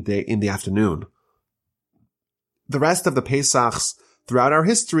 14th day in the afternoon. The rest of the Pesachs throughout our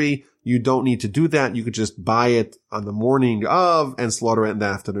history, you don't need to do that. You could just buy it on the morning of and slaughter it in the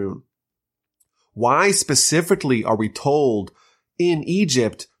afternoon. Why specifically are we told in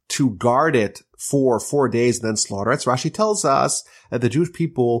Egypt to guard it for 4 days and then slaughter it? So Rashi tells us that the Jewish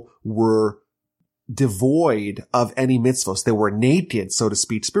people were devoid of any mitzvos. They were naked, so to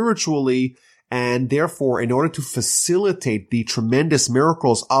speak, spiritually. And therefore, in order to facilitate the tremendous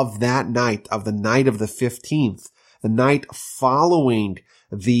miracles of that night, of the night of the 15th, the night following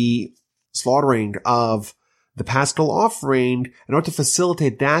the slaughtering of the Paschal offering, in order to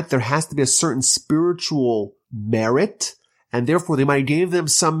facilitate that, there has to be a certain spiritual merit. And therefore, they might give them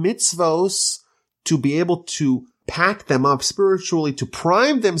some mitzvos to be able to pack them up spiritually, to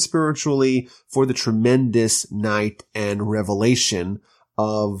prime them spiritually for the tremendous night and revelation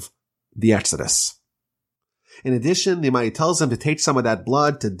of the Exodus. In addition, the Almighty tells them to take some of that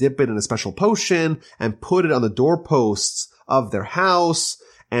blood, to dip it in a special potion, and put it on the doorposts of their house,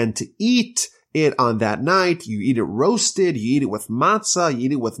 and to eat it on that night. You eat it roasted, you eat it with matzah, you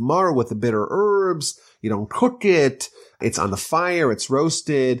eat it with mar, with the bitter herbs. You don't cook it. It's on the fire, it's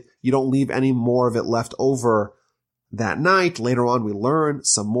roasted. You don't leave any more of it left over that night. Later on, we learn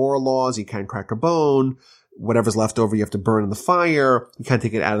some more laws. You can't crack a bone. Whatever's left over, you have to burn in the fire. You can't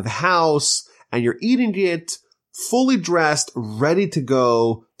take it out of the house, and you're eating it fully dressed, ready to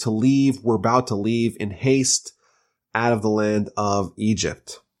go to leave. We're about to leave in haste out of the land of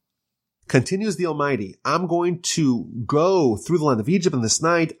Egypt. Continues the Almighty, "I'm going to go through the land of Egypt in this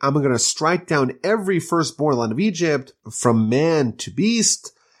night. I'm going to strike down every firstborn in the land of Egypt, from man to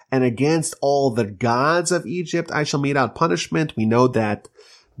beast, and against all the gods of Egypt I shall mete out punishment." We know that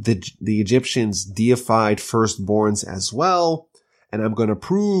the Egyptians deified firstborns as well. And I'm going to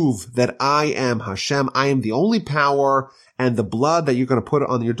prove that I am Hashem. I am the only power, and the blood that you're going to put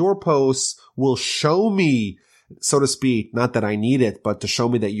on your doorposts will show me, so to speak, not that I need it, but to show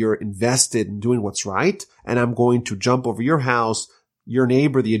me that you're invested in doing what's right. And I'm going to jump over your house, your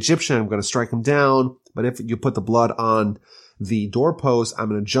neighbor, the Egyptian, I'm going to strike him down. But if you put the blood on the doorpost, I'm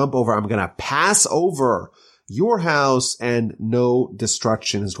going to jump over, I'm going to pass over your house, and no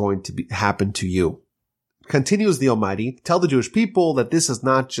destruction is going to happen to you. Continues the Almighty, tell the Jewish people that this is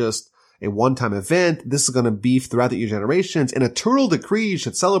not just a one-time event. This is going to be throughout your generations. An eternal decree you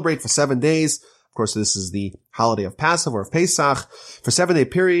should celebrate for 7 days. Of course, this is the holiday of Passover, of Pesach. For 7-day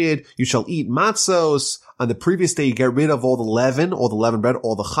period, you shall eat matzos. On the previous day, you get rid of all the leavened bread,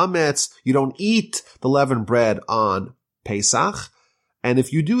 all the chametz. You don't eat the leavened bread on Pesach. And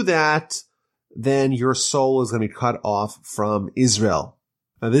if you do that, then your soul is going to be cut off from Israel.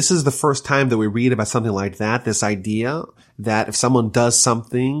 Now, this is the first time that we read about something like that, this idea that if someone does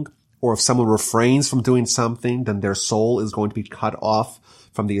something or if someone refrains from doing something, then their soul is going to be cut off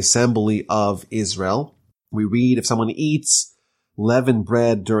from the assembly of Israel. We read if someone eats leavened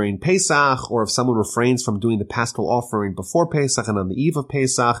bread during Pesach, or if someone refrains from doing the paschal offering before Pesach and on the eve of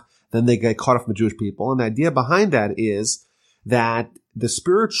Pesach, then they get cut off from the Jewish people. And the idea behind that is that the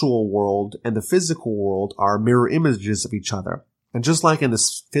spiritual world and the physical world are mirror images of each other. And just like in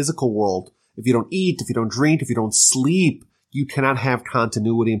this physical world, if you don't eat, if you don't drink, if you don't sleep, you cannot have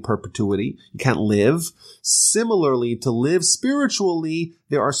continuity and perpetuity. You can't live. Similarly, to live spiritually,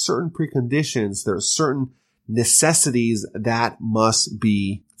 there are certain preconditions, there are certain necessities that must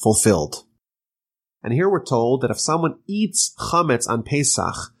be fulfilled. And here we're told that if someone eats chametz on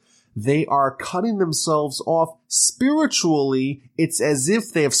Pesach, they are cutting themselves off spiritually. It's as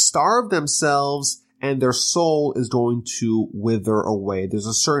if they have starved themselves and their soul is going to wither away. There's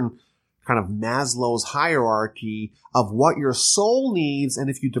a certain kind of Maslow's hierarchy of what your soul needs, and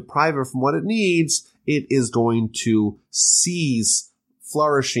if you deprive it from what it needs, it is going to cease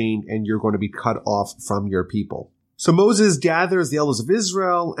flourishing and you're going to be cut off from your people. So Moses gathers the elders of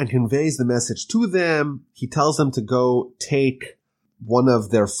Israel and conveys the message to them. He tells them to go take one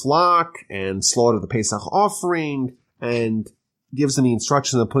of their flock and slaughter the Pesach offering, and gives them the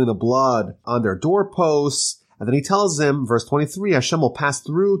instruction of putting the blood on their doorposts. And then he tells them, verse 23, Hashem will pass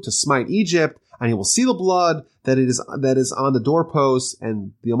through to smite Egypt, and he will see the blood that is on the doorposts,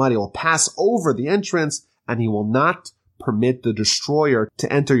 and the Almighty will pass over the entrance, and he will not permit the destroyer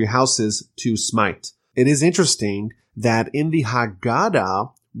to enter your houses to smite. It is interesting that in the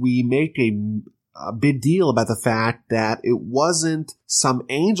Haggadah, we make a big deal about the fact that it wasn't some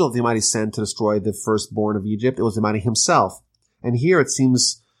angel the Almighty sent to destroy the firstborn of Egypt. It was the Almighty himself. And here it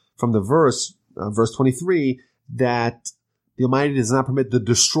seems from the verse 23, that the Almighty does not permit the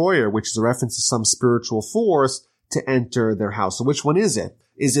destroyer, which is a reference to some spiritual force, to enter their house. So which one is it?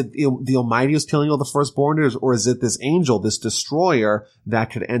 Is it the Almighty who's killing all the firstborn, or is it this angel, this destroyer,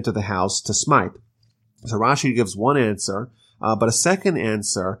 that could enter the house to smite? So Rashi gives one answer, but a second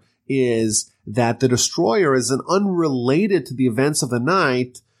answer is that the destroyer is unrelated to the events of the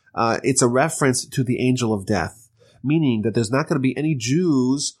night. It's a reference to the angel of death, meaning that there's not going to be any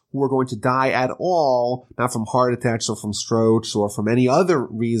Jews who are going to die at all, not from heart attacks or from strokes or from any other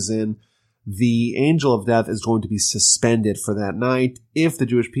reason. The angel of death is going to be suspended for that night if the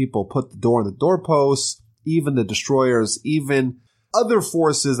Jewish people put the door on the doorposts. Even the destroyers, even other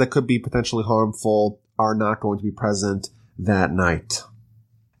forces that could be potentially harmful are not going to be present that night.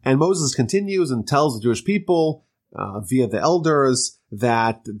 And Moses continues and tells the Jewish people via the elders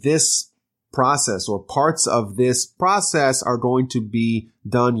that this process, or parts of this process, are going to be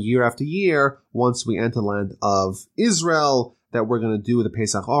done year after year once we enter the land of Israel, that we're going to do the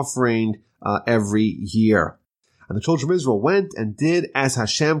Pesach offering every year. And the children of Israel went and did as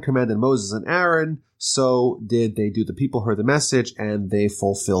Hashem commanded Moses and Aaron, so did they do. The people heard the message and they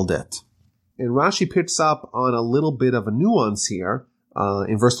fulfilled it. And Rashi picks up on a little bit of a nuance here.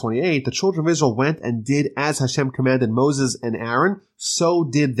 In verse 28, the children of Israel went and did as Hashem commanded Moses and Aaron, so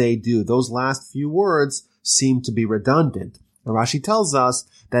did they do. Those last few words seem to be redundant. And Rashi tells us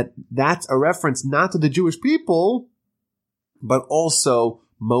that that's a reference not to the Jewish people, but also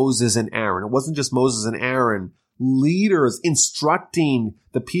Moses and Aaron. It wasn't just Moses and Aaron, leaders instructing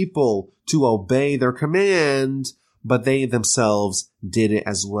the people to obey their command, but they themselves did it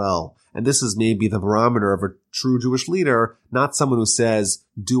as well. And this is maybe the barometer of a true Jewish leader, not someone who says,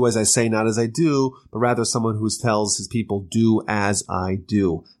 do as I say, not as I do, but rather someone who tells his people, do as I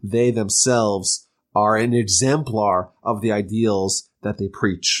do. They themselves are an exemplar of the ideals that they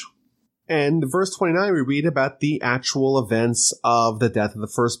preach. And verse 29, we read about the actual events of the death of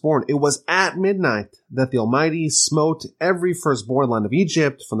the firstborn. It was at midnight that the Almighty smote every firstborn in the land of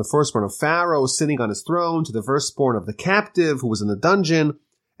Egypt, from the firstborn of Pharaoh sitting on his throne to the firstborn of the captive who was in the dungeon,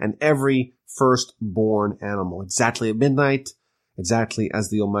 and every firstborn animal. Exactly at midnight, exactly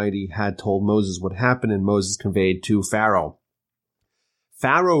as the Almighty had told Moses would happen, and Moses conveyed to Pharaoh.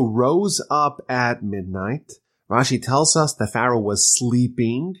 Pharaoh rose up at midnight. Rashi tells us that Pharaoh was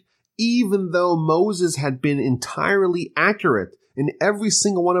sleeping, even though Moses had been entirely accurate in every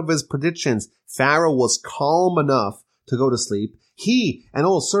single one of his predictions. Pharaoh was calm enough to go to sleep. He and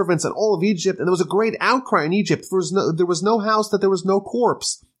all his servants and all of Egypt, and there was a great outcry in Egypt. There was no house that there was no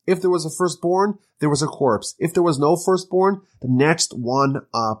corpse. If there was a firstborn, there was a corpse. If there was no firstborn, the next one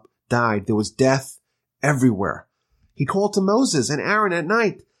up died. There was death everywhere. He called to Moses and Aaron at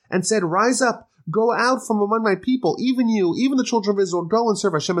night and said, "Rise up, go out from among my people, even you, even the children of Israel, go and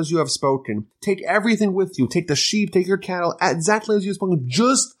serve Hashem as you have spoken. Take everything with you. Take the sheep, take your cattle, exactly as you have spoken.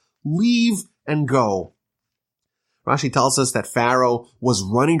 Just leave and go." Rashi tells us that Pharaoh was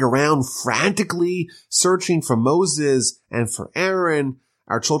running around frantically searching for Moses and for Aaron.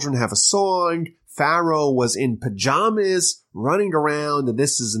 Our children have a song. Pharaoh was in pajamas running around, and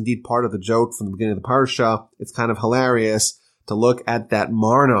this is indeed part of the joke from the beginning of the parsha. It's kind of hilarious to look at that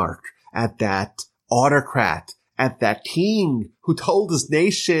monarch, at that autocrat, at that king who told his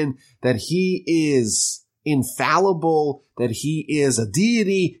nation that he is infallible, that he is a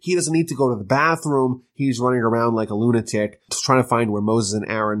deity. He doesn't need to go to the bathroom. He's running around like a lunatic, trying to find where Moses and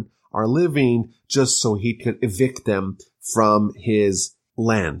Aaron are living just so he could evict them from his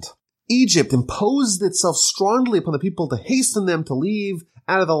land. Egypt imposed itself strongly upon the people to hasten them to leave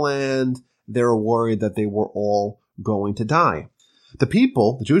out of the land. They were worried that they were all going to die. The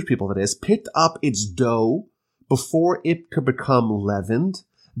people, the Jewish people that is, picked up its dough before it could become leavened.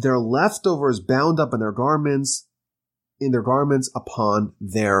 Their leftovers bound up in their garments upon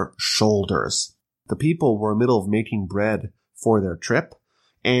their shoulders. The people were in the middle of making bread for their trip,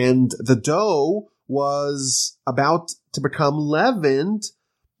 and the dough was about to become leavened,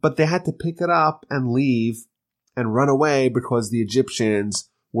 but they had to pick it up and leave and run away because the Egyptians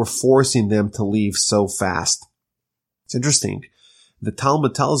were forcing them to leave so fast. It's interesting. The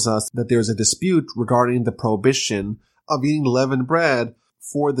Talmud tells us that there's a dispute regarding the prohibition of eating leavened bread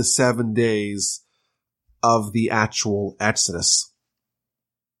for the 7 days of the actual Exodus.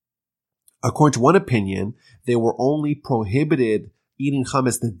 According to one opinion, they were only prohibited eating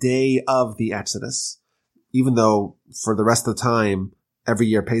chametz the day of the Exodus, even though for the rest of the time, every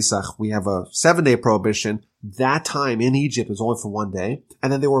year Pesach, we have a 7-day prohibition. That time in Egypt was only for 1 day.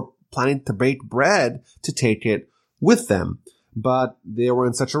 And then they were planning to bake bread to take it with them. But they were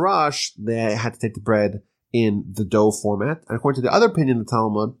in such a rush, they had to take the bread in the dough format. And according to the other opinion of the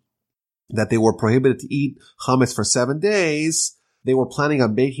Talmud, that they were prohibited to eat chametz for 7 days, they were planning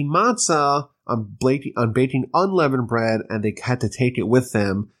on baking matzah, on baking unleavened bread, and they had to take it with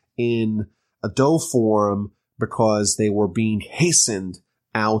them in a dough form because they were being hastened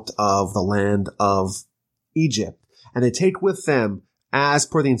out of the land of Egypt. And they take with them, as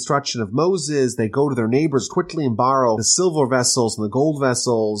per the instruction of Moses, they go to their neighbors quickly and borrow the silver vessels and the gold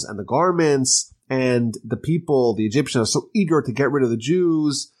vessels and the garments. And the people, the Egyptians, are so eager to get rid of the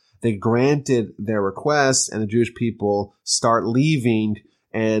Jews, they granted their request, and the Jewish people start leaving,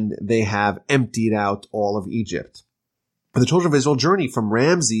 and they have emptied out all of Egypt. The children of Israel journey from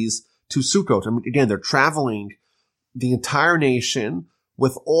Ramses to Sukkot. I mean, again, they're traveling the entire nation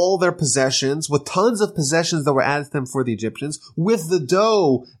with all their possessions, with tons of possessions that were added to them for the Egyptians, with the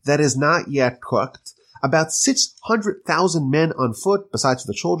dough that is not yet cooked. About 600,000 men on foot, besides for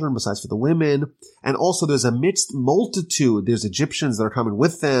the children, besides for the women. And also there's a mixed multitude. There's Egyptians that are coming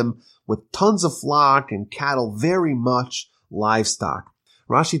with them, with tons of flock and cattle, very much livestock.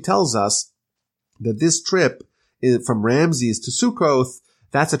 Rashi tells us that this trip from Ramses to Sukkoth,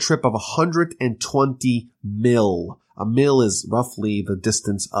 that's a trip of 120 mil. A mil is roughly the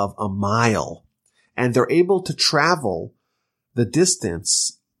distance of a mile. And they're able to travel the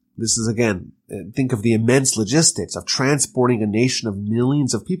distance. This is, again, think of the immense logistics of transporting a nation of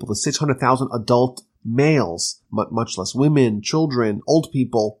millions of people, the 600,000 adult males, much less women, children, old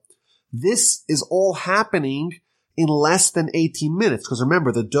people. This is all happening in less than 18 minutes. Because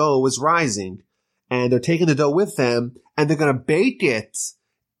remember, the dough is rising. And they're taking the dough with them, and they're going to bake it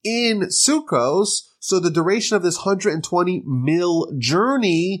in Sukkot. So the duration of this 120 mil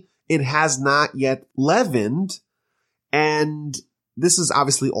journey, it has not yet leavened. And this is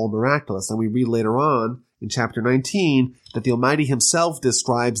obviously all miraculous. And we read later on in chapter 19 that the Almighty himself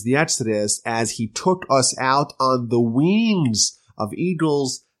describes the Exodus as he took us out on the wings of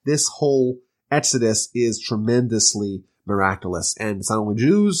eagles. This whole Exodus is tremendously miraculous. And it's not only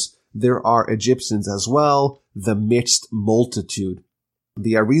Jews, there are Egyptians as well, the mixed multitude.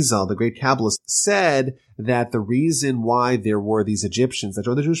 The Arizal, the great Kabbalist, said that the reason why there were these Egyptians that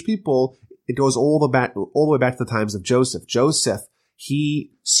joined the Jewish people, it goes all the way back to the times of Joseph. Joseph,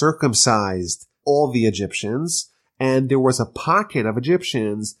 he circumcised all the Egyptians, and there was a pocket of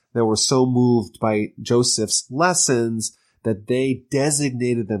Egyptians that were so moved by Joseph's lessons that they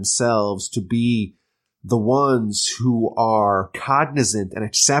designated themselves to be the ones who are cognizant and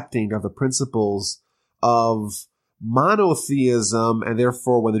accepting of the principles of monotheism, and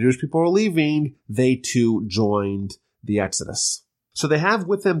therefore when the Jewish people were leaving, they too joined the Exodus. So they have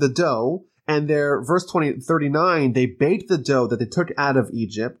with them the dough, and their verse 39, they baked the dough that they took out of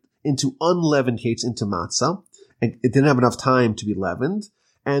Egypt into unleavened cakes, into matzah, and it didn't have enough time to be leavened,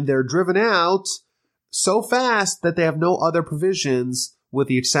 and they're driven out so fast that they have no other provisions with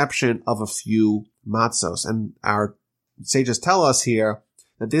the exception of a few matzos. And our sages tell us here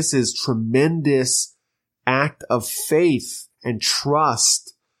that this is tremendous act of faith and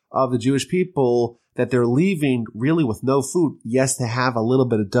trust of the Jewish people that they're leaving really with no food. Yes, they have a little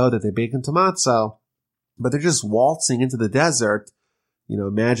bit of dough that they bake into matzah, but they're just waltzing into the desert. You know,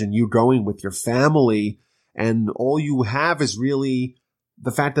 imagine you going with your family and all you have is really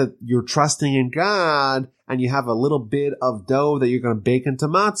the fact that you're trusting in God and you have a little bit of dough that you're going to bake into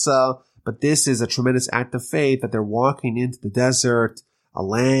matzah. But this is a tremendous act of faith that they're walking into the desert, a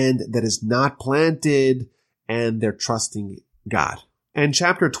land that is not planted, and they're trusting God. And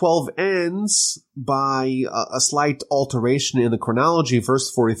chapter 12 ends by a slight alteration in the chronology. Verse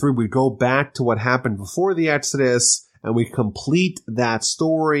 43, we go back to what happened before the Exodus, and we complete that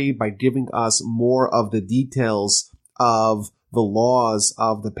story by giving us more of the details of the laws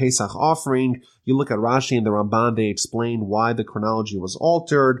of the Pesach offering. You look at Rashi and the Ramban, they explain why the chronology was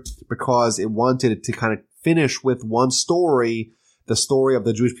altered, because it wanted it to kind of finish with one story, the story of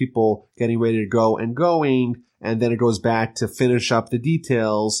the Jewish people getting ready to go and going, and then it goes back to finish up the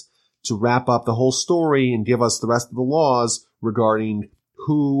details, to wrap up the whole story and give us the rest of the laws regarding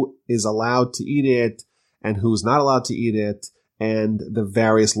who is allowed to eat it and who's not allowed to eat it, and the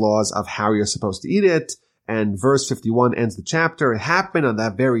various laws of how you're supposed to eat it. And verse 51 ends the chapter. It happened on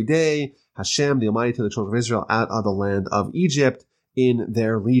that very day, Hashem, the Almighty, took the children of Israel out of the land of Egypt in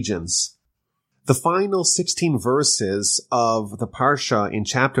their legions. The final 16 verses of the Parsha in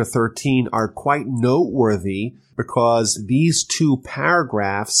chapter 13 are quite noteworthy because these two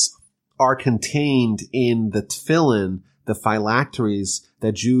paragraphs are contained in the tefillin, the phylacteries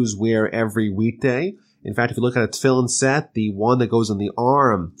that Jews wear every weekday. In fact, if you look at a tefillin set, the one that goes on the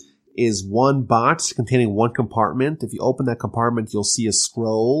arm is one box containing one compartment. If you open that compartment, you'll see a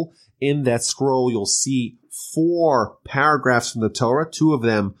scroll. In that scroll, you'll see 4 paragraphs from the Torah, 2 of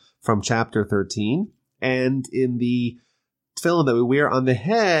them from chapter 13. And in the tefillin that we wear on the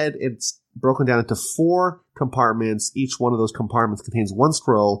head, it's broken down into 4 compartments. Each one of those compartments contains one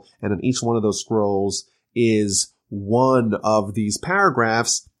scroll, and on each one of those scrolls is one of these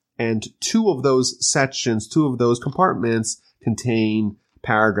paragraphs, and 2 of those sections, 2 of those compartments contain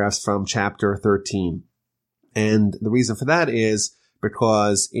paragraphs from chapter 13. And the reason for that is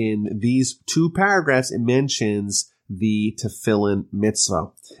because in these 2 paragraphs, it mentions the tefillin mitzvah.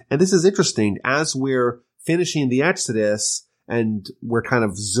 And this is interesting. As we're finishing the Exodus and we're kind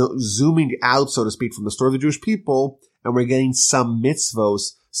of zooming out, so to speak, from the story of the Jewish people, and we're getting some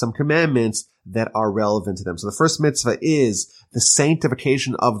mitzvos, some commandments that are relevant to them. So the first mitzvah is the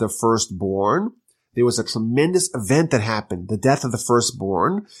sanctification of the firstborn. There was a tremendous event that happened, the death of the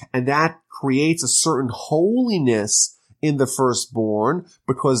firstborn, and that creates a certain holiness in the firstborn,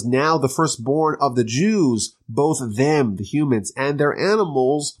 because now the firstborn of the Jews, both them, the humans, and their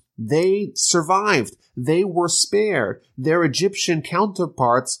animals, they survived. They were spared. Their Egyptian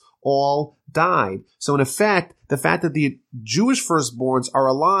counterparts all died. So in effect, the fact that the Jewish firstborns are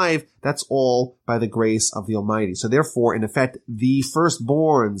alive, that's all by the grace of the Almighty. So therefore, in effect, the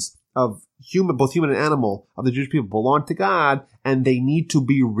firstborns of both human and animal, of the Jewish people belong to God, and they need to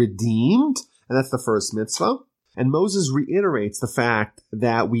be redeemed. And that's the first mitzvah. And Moses reiterates the fact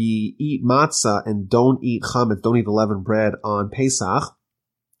that we eat matzah and don't eat chametz, don't eat leavened bread on Pesach.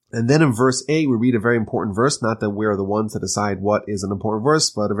 And then in verse 8, we read a very important verse, not that we're the ones to decide what is an important verse,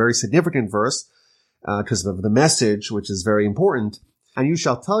 but a very significant verse, because of the message, which is very important. And you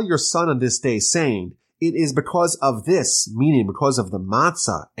shall tell your son on this day, saying, it is because of this, meaning because of the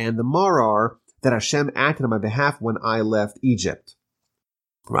matzah and the maror, that Hashem acted on my behalf when I left Egypt.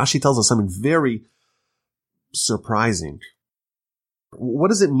 Rashi tells us something very surprising. What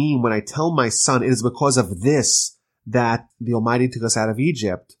does it mean when I tell my son, it is because of this that the Almighty took us out of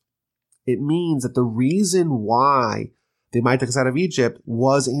Egypt? It means that the reason why the Almighty took us out of Egypt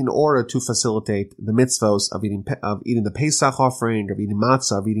was in order to facilitate the mitzvos of eating the Pesach offering, of eating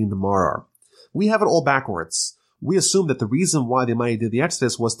matzah, of eating the maror. We have it all backwards. We assume that the reason why the Almighty did the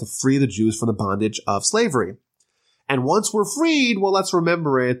Exodus was to free the Jews from the bondage of slavery. And once we're freed, well, let's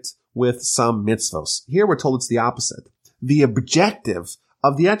remember it with some mitzvos. Here we're told it's the opposite. The objective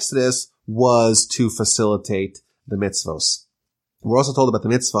of the Exodus was to facilitate the mitzvos. We're also told about the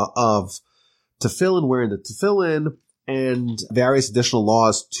mitzvah of tefillin, wearing the tefillin, and various additional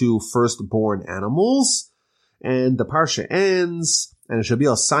laws to firstborn animals. And the Parsha ends, and it shall be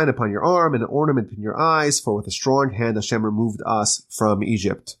a sign upon your arm and an ornament in your eyes, for with a strong hand Hashem removed us from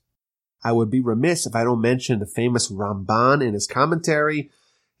Egypt. I would be remiss if I don't mention the famous Ramban in his commentary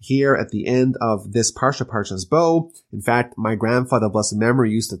here at the end of this Parsha, Parshas Bo. In fact, my grandfather, blessed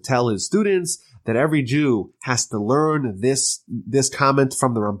memory, used to tell his students that every Jew has to learn this comment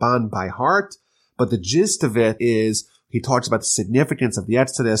from the Ramban by heart. But the gist of it is he talks about the significance of the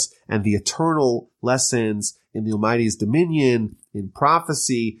Exodus and the eternal lessons in the Almighty's dominion, in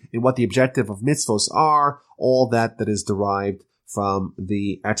prophecy, in what the objective of mitzvos are, all that is derived from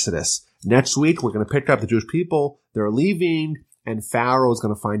the Exodus. Next week, we're going to pick up the Jewish people. They're leaving, and Pharaoh is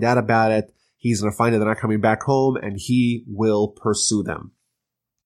going to find out about it. He's going to find out they're not coming back home, and he will pursue them.